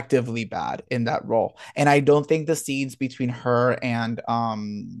actively bad in that role. And I don't think the scenes between her and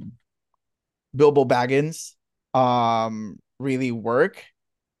Bilbo Baggins really work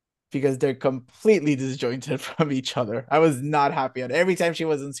because they're completely disjointed from each other. I was not happy at it. Every time she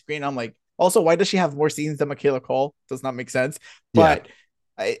was on screen, I'm like, also, why does she have more scenes than Michaela Cole? Does not make sense. Yeah.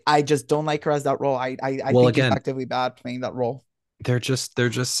 But I just don't like her as that role. I Well, think she's again, actively bad playing that role. they're just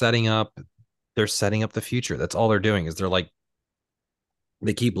setting up the future. That's all they're doing is they're like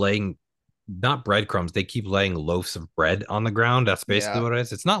they keep laying not breadcrumbs, they keep laying loaves of bread on the ground. That's basically Yeah. what it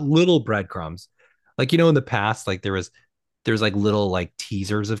is. It's not little breadcrumbs. Like in the past, like there's like little like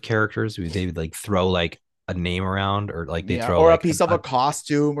teasers of characters who they would like throw like a name around or like they Yeah. throw Or a like piece of a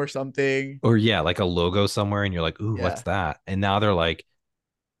costume or something. or yeah, like a logo somewhere and you're like, ooh, what's Yeah. that? And now they're like,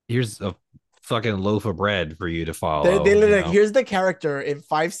 here's a fucking loaf of bread for you to They follow, literally like, here's the character in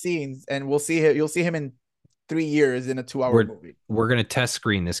 5 scenes, and we'll see him. You'll see him in 3 years in a 2 hour we're movie. we're gonna test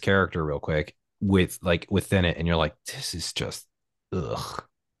screen this character real quick with like within it, and you're like, this is just ugh.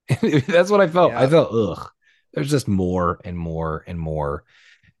 That's what I felt. I Yeah. felt ugh. There's just more and more and more.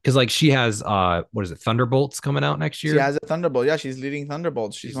 Because like she has what is it, Thunderbolts coming out next She year? has a Thunderbolt. Yeah, she's leading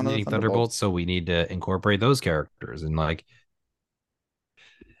Thunderbolts. She's She's one of the leading Thunderbolts, Thunderbolts. so we need to incorporate those characters. And like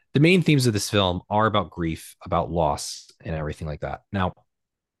the main themes of this film are about grief, about loss, and everything like that. Now,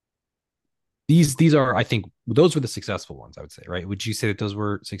 these are, I think, those were the successful ones. I would say, right? Would you say that those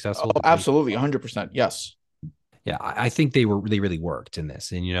were Oh, successful? absolutely, 100%. Yes. Yeah, I think they really worked in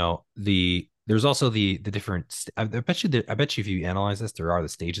this. And there's also the different. I bet you if you analyze this, there are the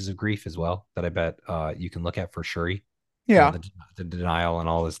stages of grief as well that I bet you can look at for Shuri. Yeah. The denial and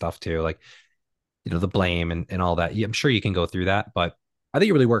all this stuff too, like the blame and all that. Yeah, I'm sure you can go through that, but I think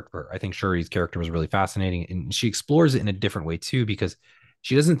it really worked for her. I think Shuri's character was really fascinating, and she explores it in a different way too, because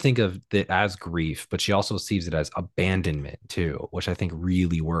she doesn't think of it as grief, but she also sees it as abandonment too, which I think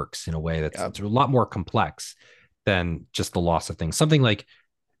really works in a way that's Yeah. it's a lot more complex than just the loss of things. Something like,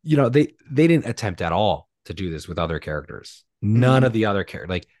 they didn't attempt at all to do this with other characters. None Mm-hmm. of the other characters,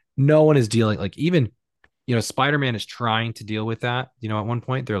 like no one is dealing, like even Spider-Man is trying to deal with that. At one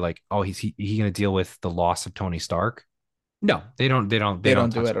point they're like, oh, he going to deal with the loss of Tony Stark? No, they don't. They don't. They They don't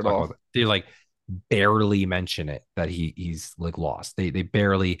don't do touch it at talk all. about it. They like barely mention it that he's like lost. They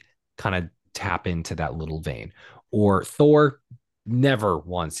barely kind of tap into that little vein. Or Thor never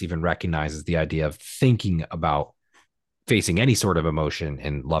once even recognizes the idea of thinking about facing any sort of emotion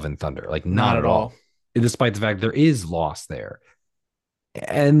in Love and Thunder. Like Not not at at all. all. Despite the fact there is loss there.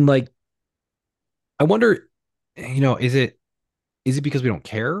 And like I wonder, is it because we don't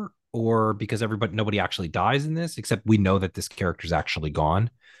care, or because nobody actually dies in this, except we know that this character's actually gone?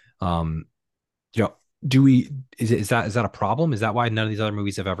 Um, you know, do we is that a problem? Is that why none of these other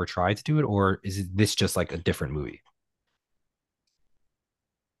movies have ever tried to do it, or this just like a different movie?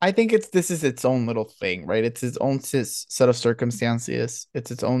 I think this is its own little thing, right? It's its own set of circumstances.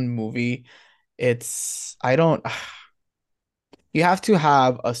 It's its own movie. It's I don't you have to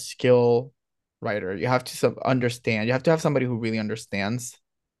have a skill writer. You have to understand. You have to have somebody who really understands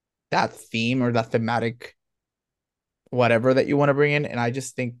that theme or that thematic whatever that you want to bring in. And I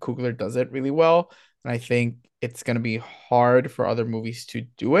just think Coogler does it really well. And I think it's going to be hard for other movies to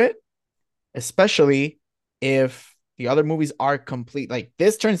do it, especially if the other movies are complete. Like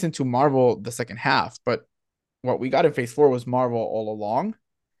this turns into Marvel the second half, but what we got in Phase 4 was Marvel all along.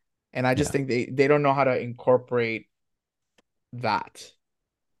 And I just Yeah, think they don't know how to incorporate that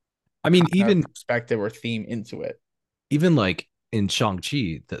I mean, kind of even perspective or theme into it. even like in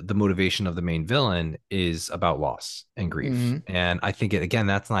Shang-Chi, the motivation of the main villain is about loss and grief. Mm-hmm. And I think again,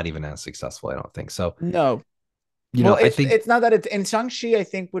 that's not even as successful, I don't think. So, No. Well, I it's think, it's not that it's in Shang-Chi, I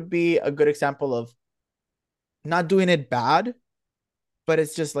think would be a good example of not doing it bad, but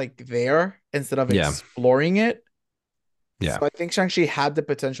it's just like there instead of yeah, exploring it. So yeah, I think Shang-Chi had the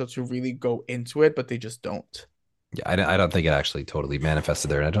potential to really go into it, but they just don't. yeah. I don't think it actually totally manifested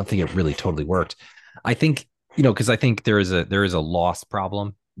there. And I don't think it really totally worked. I think, because I think there is a loss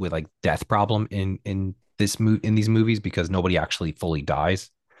problem with like death problem in these movies, because nobody actually fully dies.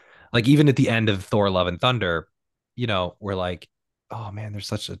 Like even at the end of Thor Love and Thunder, we're like, oh man, it's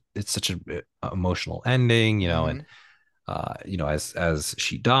such a emotional ending, and Mm-hmm. as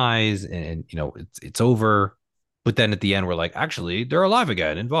she dies, and it's over. But then at the end we're like, actually they're alive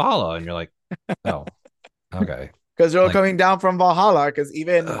again in Valhalla, and you're like, oh, okay. Because they're all Like, coming down from Valhalla. Because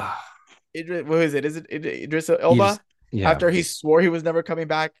even uh, What is it? Is it Idris Elba? just yeah. After he swore he was never coming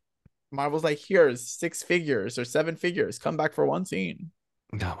back, Marvel's like, here's six figures or seven figures. Come back for one scene.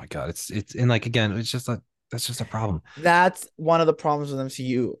 Oh my god, it's and like again, it's just that's just a problem. That's one of the problems with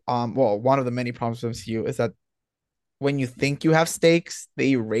MCU. Well, one of the many problems with MCU is that when you think you have stakes,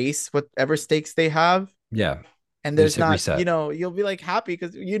 they erase whatever stakes they have. Yeah, And they just there's hit not, reset. you'll be like happy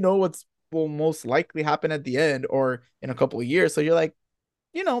because you know what's will most likely happen at the end or in a couple of years. So you're like,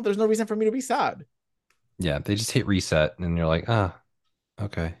 there's no reason for me to be sad. Yeah, they just hit reset, and you're like, ah,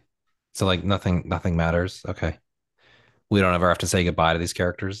 okay. So like nothing matters. Okay. We don't ever have to say goodbye to these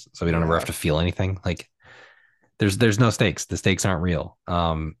characters, so we don't ever have Yeah. to feel anything. Like there's no stakes. The stakes aren't real.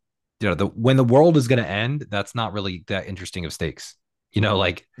 The when the world is going to end, that's not really that interesting of stakes.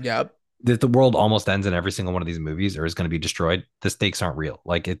 Like Yep. the world almost ends in every single one of these movies, or is going to be destroyed. The stakes aren't real.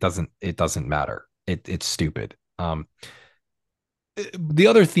 Like it doesn't matter. It's stupid. The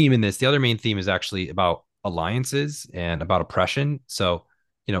other theme in this, the other main theme is actually about alliances and about oppression. So,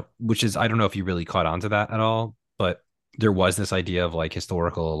 which is, I don't know if you really caught on to that at all, but there was this idea of like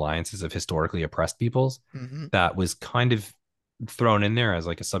historical alliances of historically oppressed peoples Mm-hmm. that was kind of thrown in there as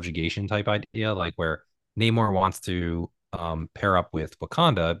like a subjugation type idea, like where Namor wants to pair up with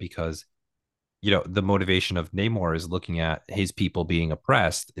Wakanda because the motivation of Namor is looking at his people being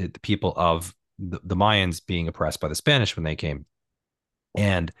oppressed, the people of the Mayans being oppressed by the Spanish when they came,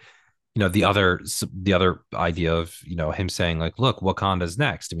 and the other idea of him saying like, look, Wakanda's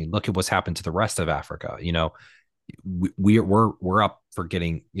next. I mean, look at what's happened to the rest of Africa. We're up for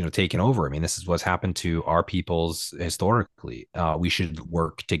getting taken over. I mean, this is what's happened to our peoples historically. We should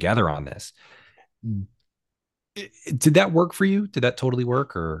work together on this. Did that work for you? Did that totally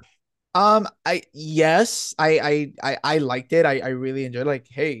work? Or I yes, I liked it. I really enjoyed. Like,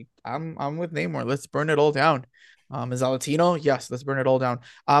 hey, I'm with Namor. Let's burn it all down. Is that Latino? Yes, let's burn it all down.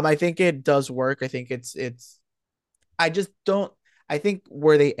 I think it does work. I think it's. I just don't. I think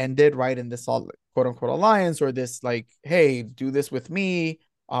where they ended right in this all. quote unquote alliance or this like, hey, do this with me.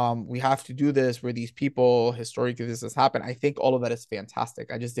 We have to do this where these people historically this has happened. I think all of that is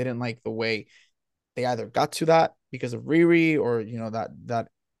fantastic. I just didn't like the way they either got to that because of Riri or that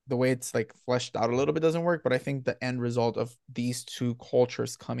the way it's like fleshed out a little bit doesn't work. But I think the end result of these two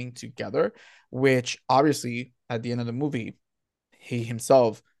cultures coming together, which obviously at the end of the movie, he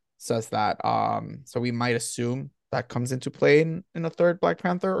himself says that. So we might assume that comes into play in a third Black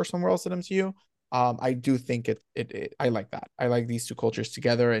Panther or somewhere else in MCU. I do think it I like that. I like these two cultures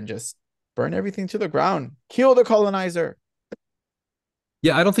together and just burn everything to the ground. Kill the colonizer.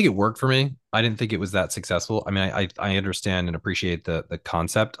 Yeah, I don't think it worked for me. I didn't think it was that successful. I mean, I understand and appreciate the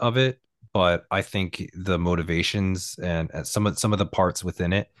concept of it, but I think the motivations and some of the parts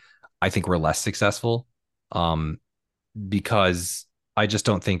within it, I think were less successful. Um, because I just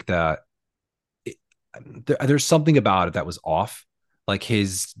don't think that there's something about it that was off. Like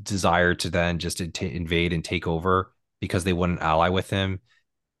his desire to then just invade and take over because they wouldn't ally with him,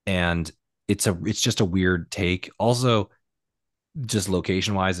 and it's just a weird take. Also, just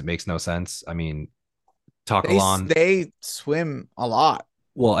location wise, it makes no sense. I mean, Takalon. They swim a lot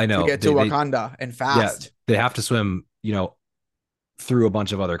Well, I to know get to Wakanda and yeah, fast. they have to swim, through a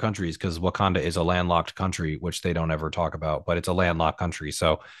bunch of other countries because Wakanda is a landlocked country, which they don't ever talk about, but it's a landlocked country.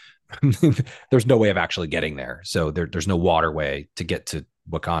 So there's no way of actually getting there. So there's no waterway to get to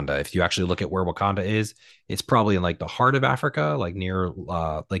Wakanda. If you actually look at where Wakanda is, it's probably in like the heart of Africa, like near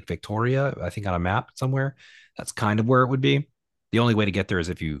Lake Victoria, I think on a map somewhere. That's kind of where it would be. The only way to get there is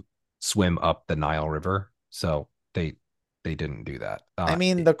if you swim up the Nile River. So they didn't do that. I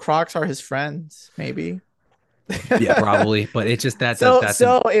mean, the Crocs are his friends, maybe. Yeah, probably, but it's just So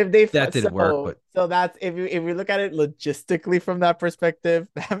so if they that didn't work. so But so that's if we look at it logistically from that perspective,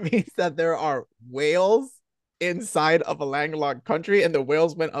 that means that there are whales inside of a landlocked country, and the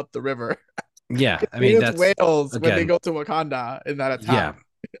whales went up the river. yeah, I mean It's that's whales when they again, go to Wakanda in that attack.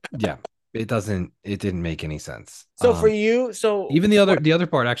 yeah, yeah. It didn't make any sense. So for you, so Even from what the other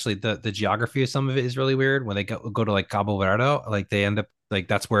part, actually, the geography of some of it is really weird. When they go to like Cabo Verde, like they end up like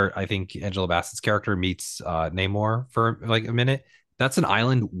that's where I think Angela Bassett's character meets Namor for like a minute. That's an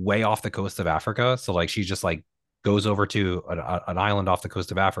island way off the coast of Africa. So like she just like goes over to an island off the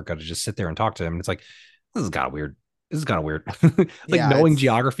coast of Africa to just sit there and talk to him. And it's like this is kind of weird. This is kind of weird. Like yeah, knowing it's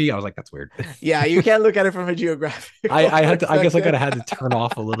geography, I was like, that's weird. yeah, you can't look at it from a geographical I had to, I guess I perspective. could have had to turn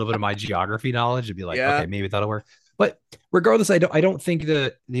off a little bit of my geography knowledge and be like, Yeah. okay, maybe that'll work. But regardless, I don't think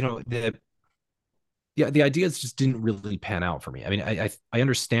the yeah, the ideas just didn't really pan out for me. I mean, I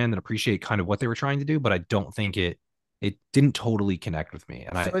understand and appreciate kind of what they were trying to do, but I don't think it didn't totally connect with me.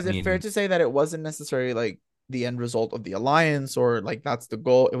 And So I is it fair mean, to say that it wasn't necessarily like the end result of the alliance or like that's the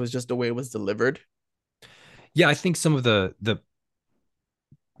goal? It was just the way it was delivered. yeah, I think some of the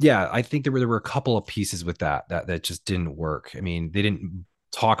yeah, I think there were a couple of pieces with that just didn't work. I mean, they didn't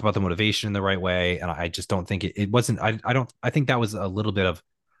talk about the motivation in the right way, and I just don't think it wasn't. I don't. I think that was a little bit of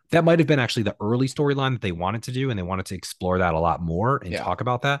that might have been actually the early storyline that they wanted to do, and they wanted to explore that a lot more and Yeah. talk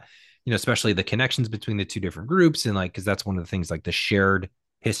about that. Especially the connections between the two different groups, and like because that's one of the things like the shared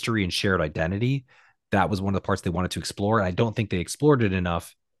history and shared identity. That was one of the parts they wanted to explore, and I don't think they explored it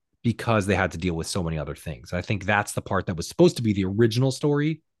enough because they had to deal with so many other things. I think that's the part that was supposed to be the original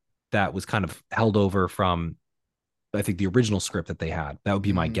story that was kind of held over from I think the original script that they had. That would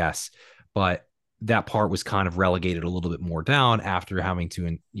be my Mm, guess. But that part was kind of relegated a little bit more down after having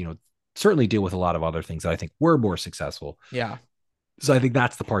to, certainly deal with a lot of other things that I think were more successful. yeah, So I think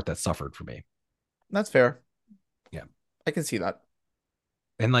that's the part that suffered for me. that's fair. Yeah. I can see that.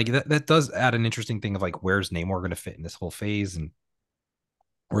 And like that does add an interesting thing of like where's Namor going to fit in this whole phase and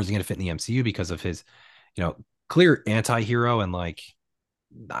where's he going to fit in the MCU because of his, you know, clear anti-hero and like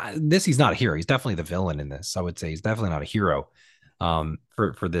this he's not a hero. He's definitely the villain in this. I would say he's definitely not a hero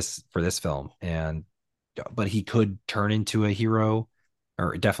for this film. And but he could turn into a hero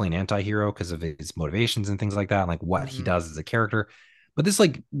or definitely an anti-hero because of his motivations and things like that, and like what he Mhm. does as a character. But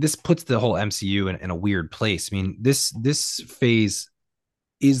this puts the whole MCU in a weird place. I mean, this phase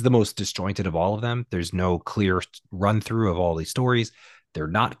is the most disjointed of all of them. There's no clear run through of all these stories. They're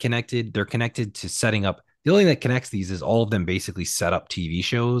not connected. They're connected to setting up. The only thing that connects these is all of them basically set up TV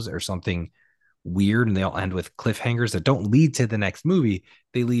shows or something weird, and they all end with cliffhangers that don't lead to the next movie.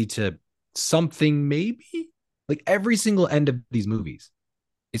 They lead to something maybe like every single end of these movies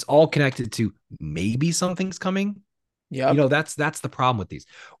is all connected to maybe something's coming. Yep. That's the problem with these.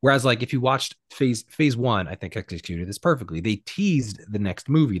 Whereas like if you watched phase one, I think executed this perfectly. They teased the next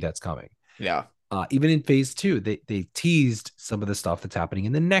movie that's coming. Yeah. Even in phase two, they teased some of the stuff that's happening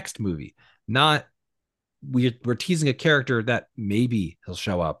in the next movie. Not we're teasing a character that maybe he'll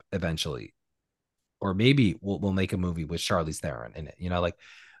show up eventually. or maybe we'll make a movie with Charlize Theron in it. Like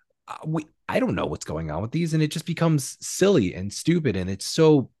I don't know what's going on with these, and it just becomes silly and stupid, and it's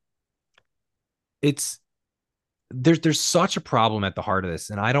there's such a problem at the heart of this,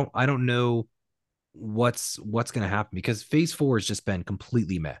 and I don't know what's going to happen, because Phase 4 has just been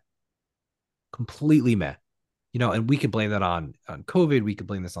completely meh. And we could blame that on COVID, we could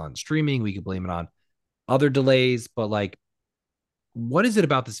blame this on streaming, we could blame it on other delays, but like, what is it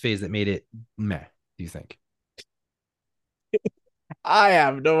about this phase that made it meh, do you think? I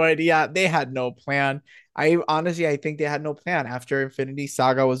have no idea. They had no plan. I think they had no plan. After Infinity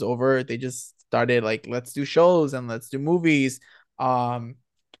Saga was over, they just started like, let's do shows and let's do movies. Um,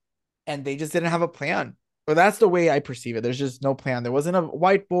 and they just didn't have a plan. But that's the way I perceive it. There's just no plan. There wasn't a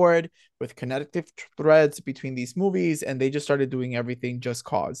whiteboard with connective threads between these movies, and they just started doing everything just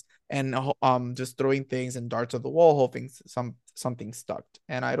cause and just throwing things and darts at the wall, hoping something stuck.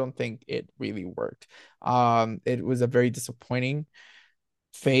 And I don't think it really worked. It was a very disappointing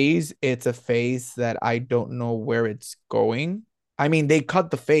phase. It's a phase that I don't know where it's going. I mean, they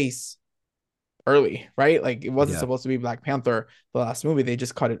cut the face early, right? Like it wasn't Yeah. supposed to be Black Panther, the last movie. They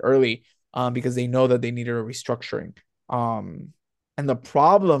just cut it early because they know that they needed a restructuring. Um, and the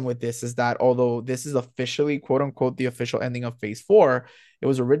problem with this is that although this is officially quote unquote the official ending of Phase 4, it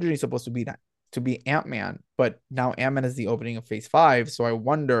was originally supposed to be Ant-Man, but now Ant-Man is the opening of Phase 5. So I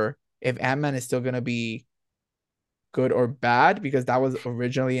wonder if Ant-Man is still gonna be good or bad because that was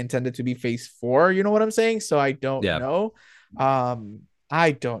originally intended to be Phase 4. You know what I'm saying? So I don't Yeah. know.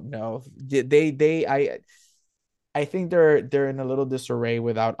 I don't know. I think they're in a little disarray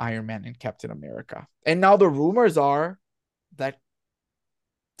without Iron Man and Captain America. And now the rumors are that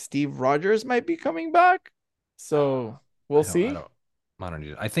Steve Rogers might be coming back. So we'll I don't I see. don't I don't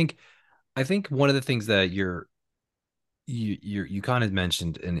need it. I think one of the things that you kind of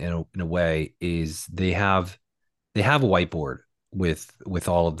mentioned in a way is they have a whiteboard with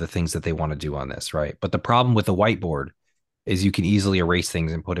all of the things that they want to do on this, right? But the problem with the whiteboard is you can easily erase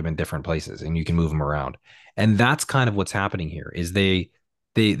things and put them in different places, and you can move them around. And that's kind of what's happening here is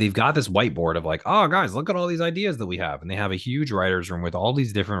they've got this whiteboard of like, oh guys, look at all these ideas that we have. And they have a huge writers room with all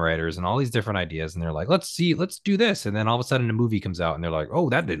these different writers and all these different ideas. And they're like, let's do this. And then all of a sudden a movie comes out and they're like,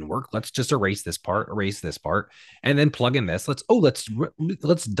 oh, that didn't work. Let's just erase this part, and then plug in this. Let's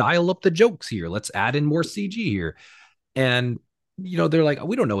dial up the jokes here. Let's add in more CG here. And they're like,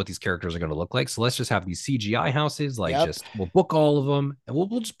 we don't know what these characters are going to look like, so let's just have these CGI houses. Like, Yep. just we'll book all of them, and we'll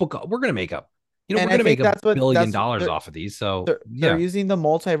just book. We're going to make up. And We're I going to think make a that's what billion that's dollars off of these. So they're yeah, using the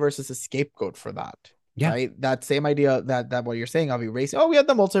multiverse as a scapegoat for that. yeah. Right, that same idea that what you're saying of erasing. Oh, we have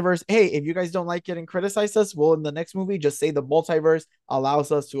the multiverse. Hey, if you guys don't like it and criticize us, well, in the next movie, just say the multiverse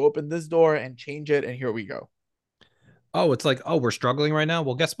allows us to open this door and change it, and here we go. Oh, it's like, oh, we're struggling right now.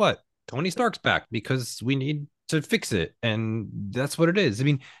 Well, guess what? Tony Stark's back because we need to fix it, and that's what it is. I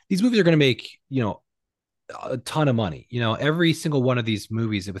mean, these movies are going to make a ton of money. Every single one of these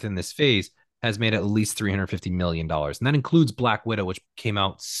movies within this phase has made at least $350 million, and that includes Black Widow, which came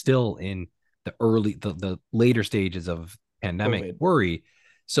out still in the later stages of pandemic COVID. worry.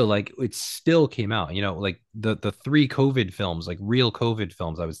 So like it still came out. Like the three COVID films, like real COVID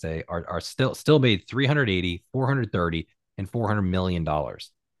films, I would say are still made 380, 430, and $400 million.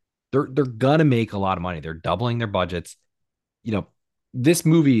 They're gonna make a lot of money. They're doubling their budgets. you know, this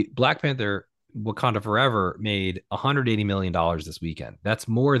movie, Black Panther Wakanda Forever, made $180 million this weekend. That's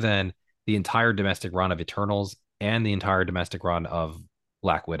more than the entire domestic run of Eternals and the entire domestic run of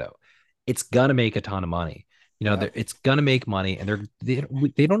Black Widow. It's gonna make a ton of money. Yeah. It's gonna make money, and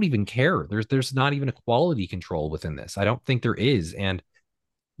they don't even care. There's not even a quality control within this. I don't think there is, and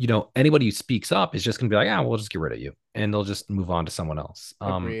anybody who speaks up is just gonna be like, we'll just get rid of you, and they'll just move on to someone else.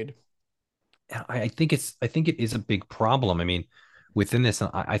 Agreed. I think it is a big problem. I mean, within this,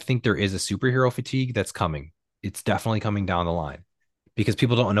 I think there is a superhero fatigue that's coming. It's definitely coming down the line because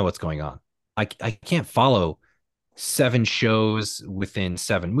people don't know what's going on. I can't follow 7 shows within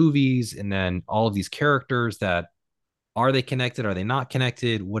 7 movies, and then all of these characters that, are they connected? Are they not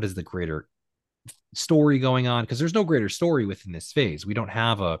connected? What is the greater story going on? Because there's no greater story within this phase. We don't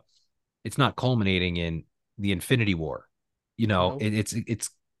have it's not culminating in the Infinity War. Nope.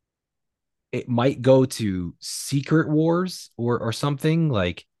 It might go to Secret Wars or something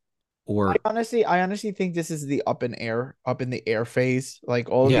like, or I honestly think this is the up in the air phase. Like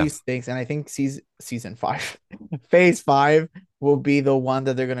all of yeah. these things, and I think season 5, phase 5 will be the one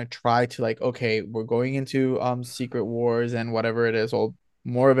that they're gonna try to like. Okay, we're going into Secret Wars and whatever it is, all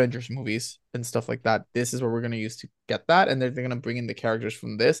more Avengers movies and stuff like that. This is what we're gonna use to get that, and they're gonna bring in the characters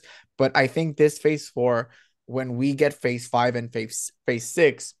from this. But I think this phase 4, when we get phase 5 and phase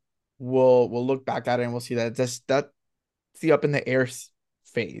 6, we'll look back at it and we'll see that that's the up in the air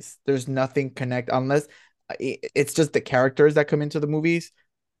phase. There's nothing connect unless it's just the characters that come into the movies,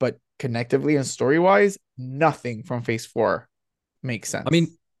 but connectively and story wise, nothing from Phase 4 makes I sense. mean,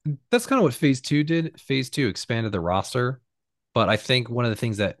 that's kind of what phase two did. Phase two expanded the roster. But I think one of the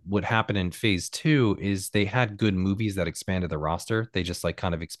things that would happen in phase two is they had good movies that expanded the roster. They just like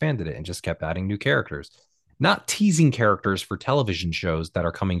kind of expanded it and just kept adding new characters, not teasing characters for television shows that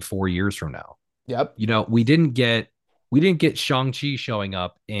are coming 4 years from now. Yep. You know, we didn't get Shang-Chi showing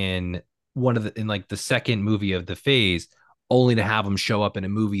up in in like the second movie of the phase, only to have him show up in a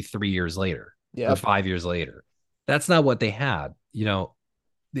movie 3 years later or Yep. 5 years later. That's not what they had. You know,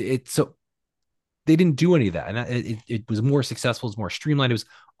 it's so they didn't do any of that. And it was more successful, it was more streamlined. It was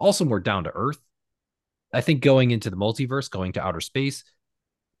also more down to earth. I think going into the multiverse, going to outer space,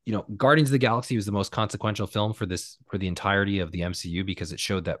 you know, Guardians of the Galaxy was the most consequential film for the entirety of the MCU because it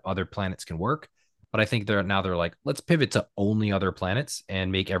showed that other planets can work. But I think they're like, let's pivot to only other planets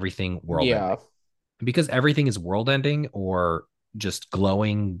and make everything world ending. Yeah. Because everything is world ending or just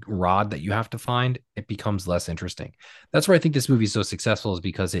glowing rod that you have to find, it becomes less interesting. That's where I think this movie is so successful is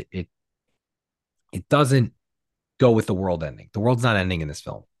because it doesn't go with the world ending. The world's not ending in this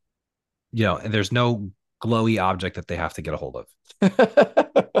film. You know, and there's no glowy object that they have to get a hold of.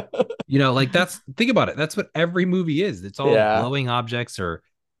 You know, like that's think about it. That's what every movie is. It's all Yeah. glowing objects or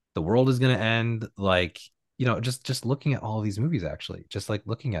the world is going to end. Like, you know, just looking at all these movies, actually, just like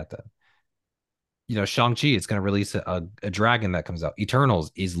looking at them. You know, Shang-Chi, it's going to release a dragon that comes out.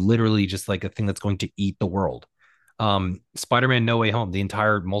 Eternals is literally just like a thing that's going to eat the world. Spider-Man No Way Home, the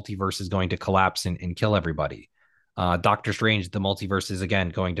entire multiverse is going to collapse and kill everybody. Doctor Strange, the multiverse is again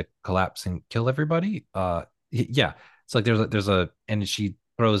going to collapse and kill everybody. Yeah. It's like and she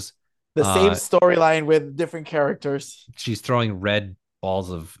throws The same uh storyline with different characters. she's throwing red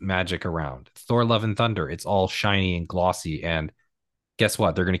balls of magic around. Thor Love and Thunder, it's all shiny and glossy and guess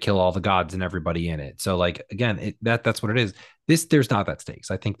what? They're going to kill all the gods and everybody in it. So like again, that's what it is. There's not that stakes.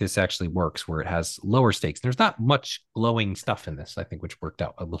 I think this actually works where it has lower stakes. There's not much glowing stuff in this, I think, which worked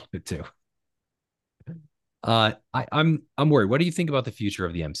out a little bit too. I'm worried. What do you think about the future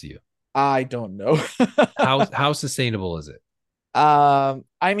of the MCU? I don't know. How sustainable is it?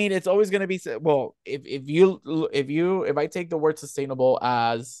 I mean, it's always gonna be well. If I take the word sustainable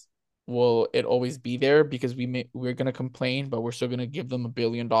as will it always be there because we're gonna complain, but we're still gonna give them $1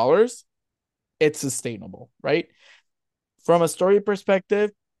 billion. It's sustainable, right? From a story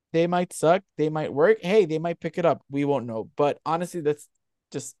perspective, they might suck, they might work. Hey, they might pick it up. We won't know. But honestly, let's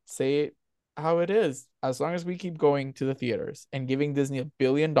just say it how it is. As long as we keep going to the theaters and giving Disney $1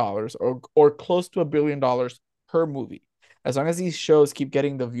 billion or close to $1 billion per movie, as long as these shows keep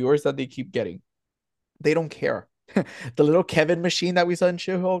getting the viewers that they keep getting, they don't care. The little Kevin machine that we saw in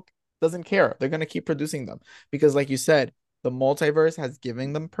She-Hulk doesn't care. They're gonna keep producing them because, like you said, the multiverse has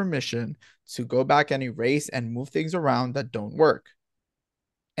given them permission to go back and erase and move things around that don't work.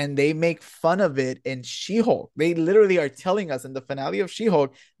 And they make fun of it in She-Hulk. They literally are telling us in the finale of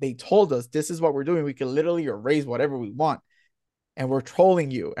She-Hulk, they told us this is what we're doing. We can literally erase whatever we want. And we're trolling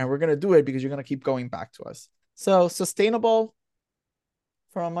you. And we're gonna do it because you're gonna keep going back to us. So sustainable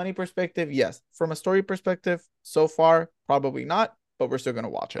from a money perspective, yes. From a story perspective, so far, probably not, but we're still gonna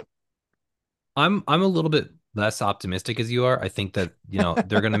watch it. I'm a little bit less optimistic as you are. I think that, you know,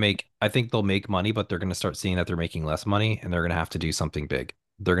 I think they'll make money, but they're gonna start seeing that they're making less money and they're gonna have to do something big.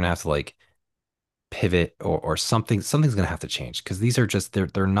 They're gonna have to like pivot or something's gonna have to change because these are just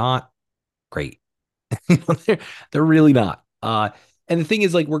they're not great. they're really not. And the thing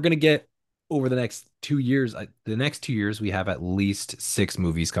is, like, we're gonna get over the next 2 years. The next 2 years, we have at least 6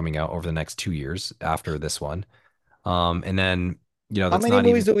 movies coming out over the next 2 years after this one. And then How that's many not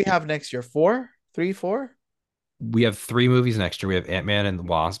movies even. do we have next year? Four? Three, four? We have 3 movies next year. We have Ant-Man and the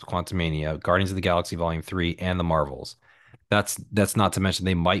Wasp, Quantumania, Guardians of the Galaxy Volume 3, and the Marvels. That's not to mention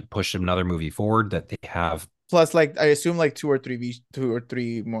they might push another movie forward that they have. Plus, like I assume like two or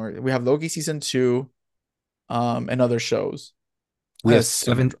three more. We have Loki season two, and other shows. We I have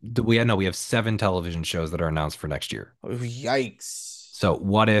assume. seven. We have 7 television shows that are announced for next year. Oh, yikes. So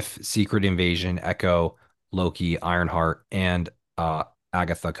what if Secret Invasion, Echo, Loki, Ironheart, and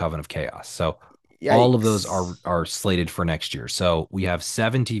Agatha Coven of Chaos? So all of those Yikes. are slated for next year. So we have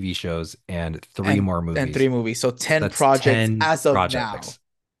 7 TV shows and three And more and movies. three movies. So 10 That's projects 10 as of now. projects.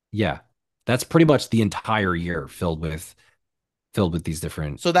 Yeah. That's pretty much the entire year filled with these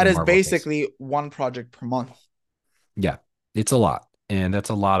different So that is Marvel things. basically one project per month. Yeah. It's a lot. And that's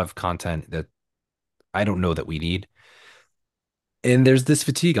a lot of content that I don't know that we need. And there's this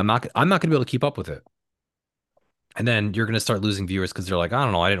fatigue. I'm not gonna be able to keep up with it. And then you're going to start losing viewers because they're like, I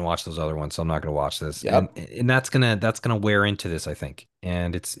don't know, I didn't watch those other ones, so I'm not going to watch this. And Yep, and that's gonna wear into this, I think.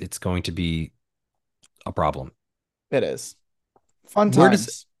 And it's going to be a problem. it is. Fun Where does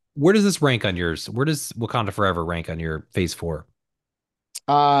times. where does this rank on yours? Where does Wakanda Forever rank on your phase four?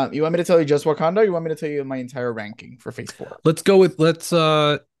 You want me to tell you just Wakanda? Or you want me to tell you my entire ranking for Phase 4? Let's do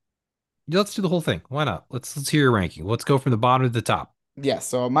the whole thing. Why not? Let's hear your ranking. Let's go from the bottom to the top. Yes,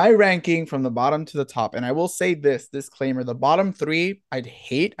 so my ranking from the bottom to the top, and I will say this disclaimer: the bottom three I'd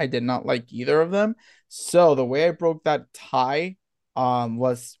hate. I did not like either of them. So the way I broke that tie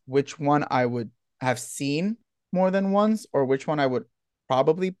was which one I would have seen more than once, or which one I would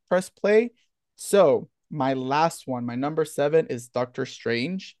probably press play. So my last one, my number seven, is Doctor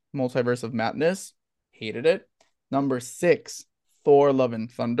Strange, Multiverse of Madness. Hated it. Number six, Thor: Love and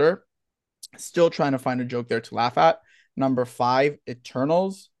Thunder. Still trying to find a joke there to laugh at. Number five,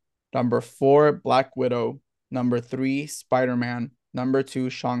 Eternals. Number four, Black Widow. Number three, Spider Man. Number two,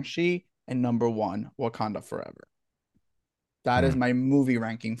 Shang-Chi. And number one, Wakanda Forever. That is Hmm. my movie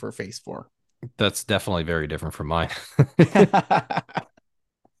ranking for Phase 4. That's definitely very different from mine.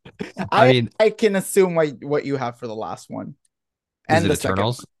 I I mean, I can assume what you have for the last one is and it the second one.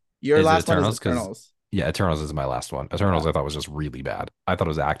 Eternals? Your Is it last one is Eternals? Because Eternals. yeah, Eternals is my last one. Yeah. Eternals I thought was just really bad. I thought it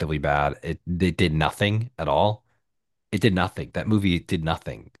was actively bad. It did nothing at all. It did nothing. That movie did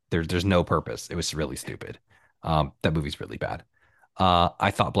nothing. There's no purpose. It was really stupid. That movie's really bad.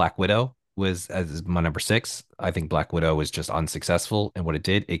 I thought Black Widow was as my number six. I think Black Widow was just unsuccessful in what it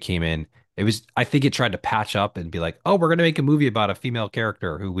did. It came in. It was. I think it tried to patch up and be like, "Oh, we're gonna make a movie about a female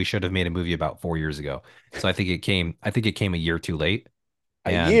character who we should have made a movie about 4 years ago." So I think it came. I think it came a year too late, A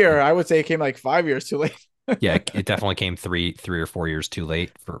and year, I would say it came like 5 years too late. yeah, it definitely came three or 4 years too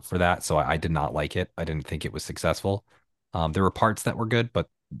late for that. So I did not like it. I didn't think it was successful. There were parts that were good, but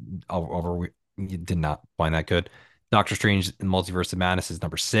over did not find that good. Doctor Strange in Multiverse of Madness is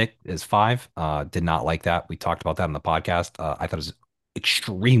number six, is five. Did not like that. We talked about that on the podcast. I thought it was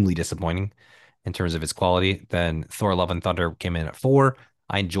extremely disappointing in terms of its quality. Then Thor: Love and Thunder came in at four.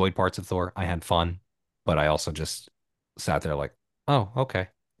 I enjoyed parts of Thor. I had fun, but I also just sat there like, oh, okay,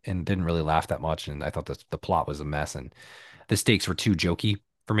 and didn't really laugh that much. And I thought the plot was a mess and the stakes were too jokey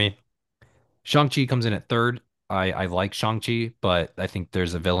for me. Shang-Chi comes in at third. I like Shang-Chi, but I think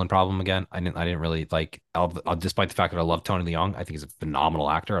there's a villain problem again. I didn't really like, despite the fact that I love Tony Leung, I think he's a phenomenal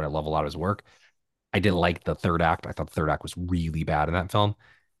actor and I love a lot of his work. I didn't like the third act. I thought the third act was really bad in that film.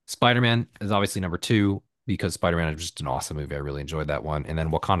 Spider-Man is obviously number two because Spider-Man is just an awesome movie. I really enjoyed that one. And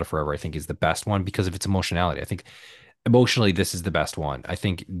then Wakanda Forever, I think, is the best one because of its emotionality. I think emotionally, this is the best one. I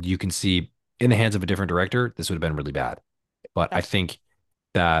think you can see in the hands of a different director, this would have been really bad. But I think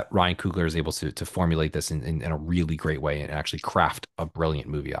that Ryan Coogler is able to formulate this in a really great way and actually craft a brilliant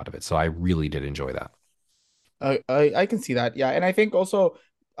movie out of it. So I really did enjoy that. I can see that. Yeah. And I think also,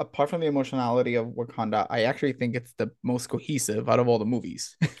 apart from the emotionality of Wakanda, I actually think it's the most cohesive out of all the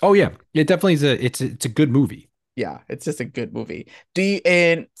movies. Oh yeah, it definitely is it's a good movie. Yeah, it's just a good movie. Do you,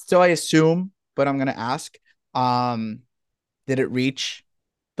 and so I assume, but I'm gonna ask, um, did it reach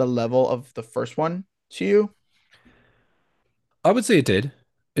the level of the first one to you? I would say it did.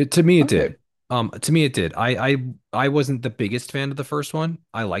 To me, it Okay. did. To me, it did. I wasn't the biggest fan of the first one.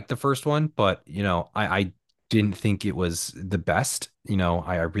 I liked the first one, but I didn't think it was the best.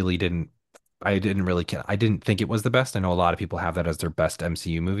 I really didn't. I didn't really. I didn't think it was the best. I know a lot of people have that as their best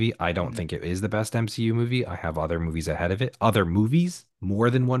MCU movie. I don't Mhm. think it is the best MCU movie. I have other movies ahead of it. Other movies, more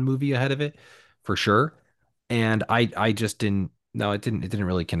than one movie ahead of it, for sure. And I just didn't. No, it didn't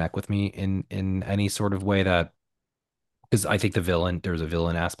really connect with me in any sort of way that because I think there was a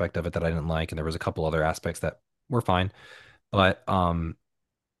villain aspect of it that I didn't like, and there was a couple other aspects that were fine. But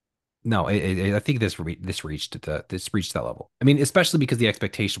no, I think this reached that level. I mean, especially because the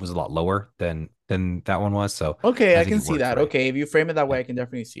expectation was a lot lower than that one was. So Okay, I I think can it see worked that. for me. Okay, if you frame it that Yeah, way, I can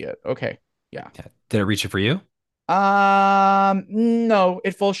definitely see it. Okay. Yeah. yeah. Did it reach it for you? No,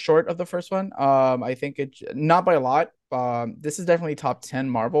 it falls short of the first one. I think it not by a lot. This is definitely top 10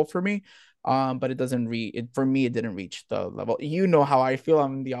 Marvel for me. But it doesn't reach it for me, it didn't reach the level. You know how I feel.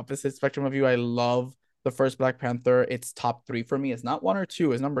 I'm the opposite spectrum of you. I love the first Black Panther. It's top three for me. It's not one or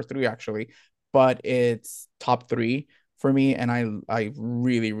two, it's number three actually, but it's top three for me. And I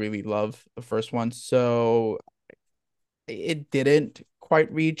really, really love the first one. So it didn't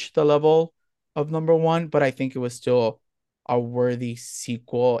quite reach the level of number one, but I think it was still a worthy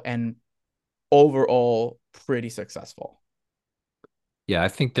sequel and overall pretty successful. Yeah, I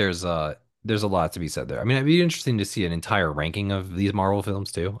think there's there's a lot to be said there. I mean, it'd be interesting to see an entire ranking of these Marvel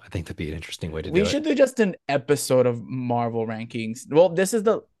films too. I think that'd be an interesting way to We do it. should do just an episode of Marvel rankings. Well, this is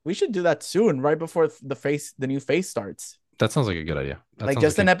the we should do that soon, right before the new phase starts. That sounds like a good idea. That Like sounds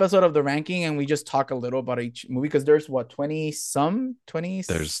just like an episode of the ranking, and we just talk a little about each movie because there's what 20 some 20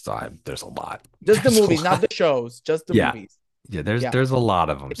 there's a lot. just the There's a movies, not lot. the shows, just the Yeah. movies. Yeah, Yeah, there's a lot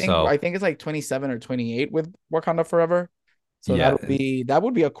of them. I So think it's like 27 or 28 with Wakanda Forever. So yeah, that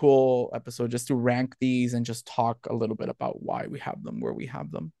would be a cool episode just to rank these and just talk a little bit about why we have them where we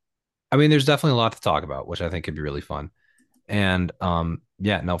have them. I mean, there's definitely a lot to talk about, which I think could be really fun. And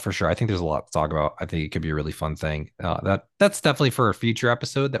yeah, no, for sure. I think there's a lot to talk about. I think it could be a really fun thing. That's definitely for a future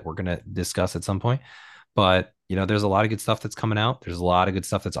episode that we're gonna discuss at some point. But there's a lot of good stuff that's coming out. There's a lot of good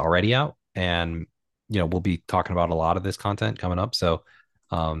stuff that's already out, and we'll be talking about a lot of this content coming up. So,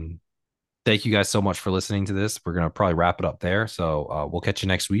 thank you guys so much for listening to this. We're gonna probably wrap it up there. So we'll catch you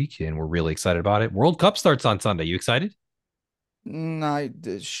next week, and we're really excited about it. World Cup starts on Sunday. You excited?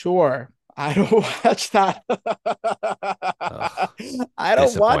 Sure. I don't watch that. Ugh, I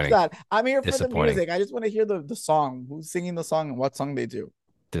don't watch disappointing. that. I'm here for the Disappointing. music. I just want to hear the song. Who's singing the song and what song they do.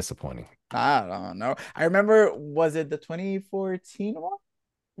 Disappointing. I don't know. I remember, was it the 2014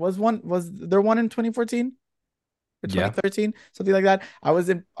 one? Was there one in 2014 or Yeah. 2013? Something like that. I was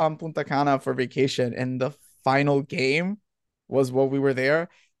in Punta Cana for vacation, and the final game was what we were there,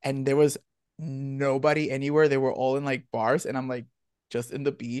 and there was nobody anywhere. They were all in like bars, and I'm like just in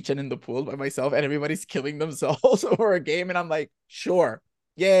the beach and in the pool by myself, and everybody's killing themselves over a game, and I'm like, sure,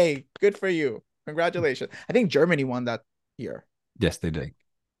 yay, good for you, congratulations. I think Germany won that year. Yes, they did.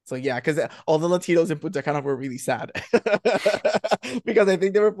 So yeah, because all the Latinos in Punta Cana were really sad because I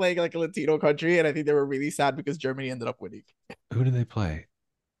think they were playing like a Latino country, and I think they were really sad because Germany ended up winning. Who did they play?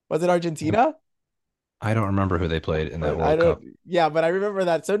 Was it Argentina? I don't remember who they played in that I World don't. Cup. Yeah, but I remember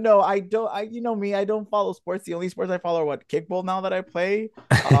that. So no, I don't. You know me. I don't follow sports. The only sports I follow are what kickball now that I play.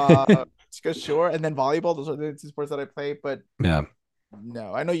 Because sure, and then volleyball. Those are the two sports that I play. But Yeah,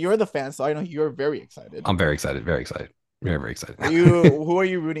 no, I know you're the fan, so I know you're very excited. I'm very excited. Very excited. Very, very excited. Are you? Who are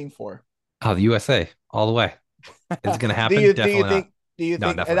you rooting for? Oh, the USA all the way. Is it going to do happen? you do you Definitely not. think do you No,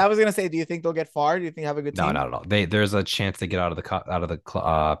 think? And I definitely. was gonna say, do you think they'll get far? Do you think they have a good No, team? not at all. There's a chance to get out of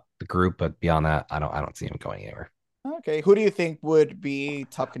the group, but beyond that, I don't see them going anywhere. Okay, who do you think would be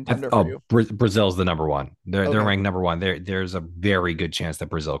top contender for Oh, you? Brazil's the number one. They're Okay, ranked number one. There's a very good chance that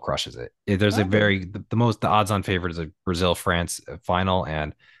Brazil crushes it. There's a okay. very the odds on favorite is a Brazil France final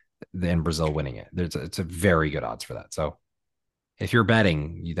and then Brazil winning it. It's a very good odds for that. So if you're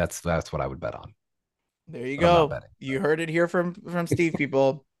betting, that's what I would bet on. There you But I'm not go. betting. You heard it here from Steve,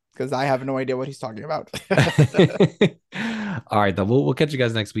 people, because I have no idea what he's talking about. All right, then we'll catch you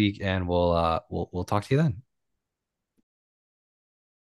guys next week, and we'll talk to you then.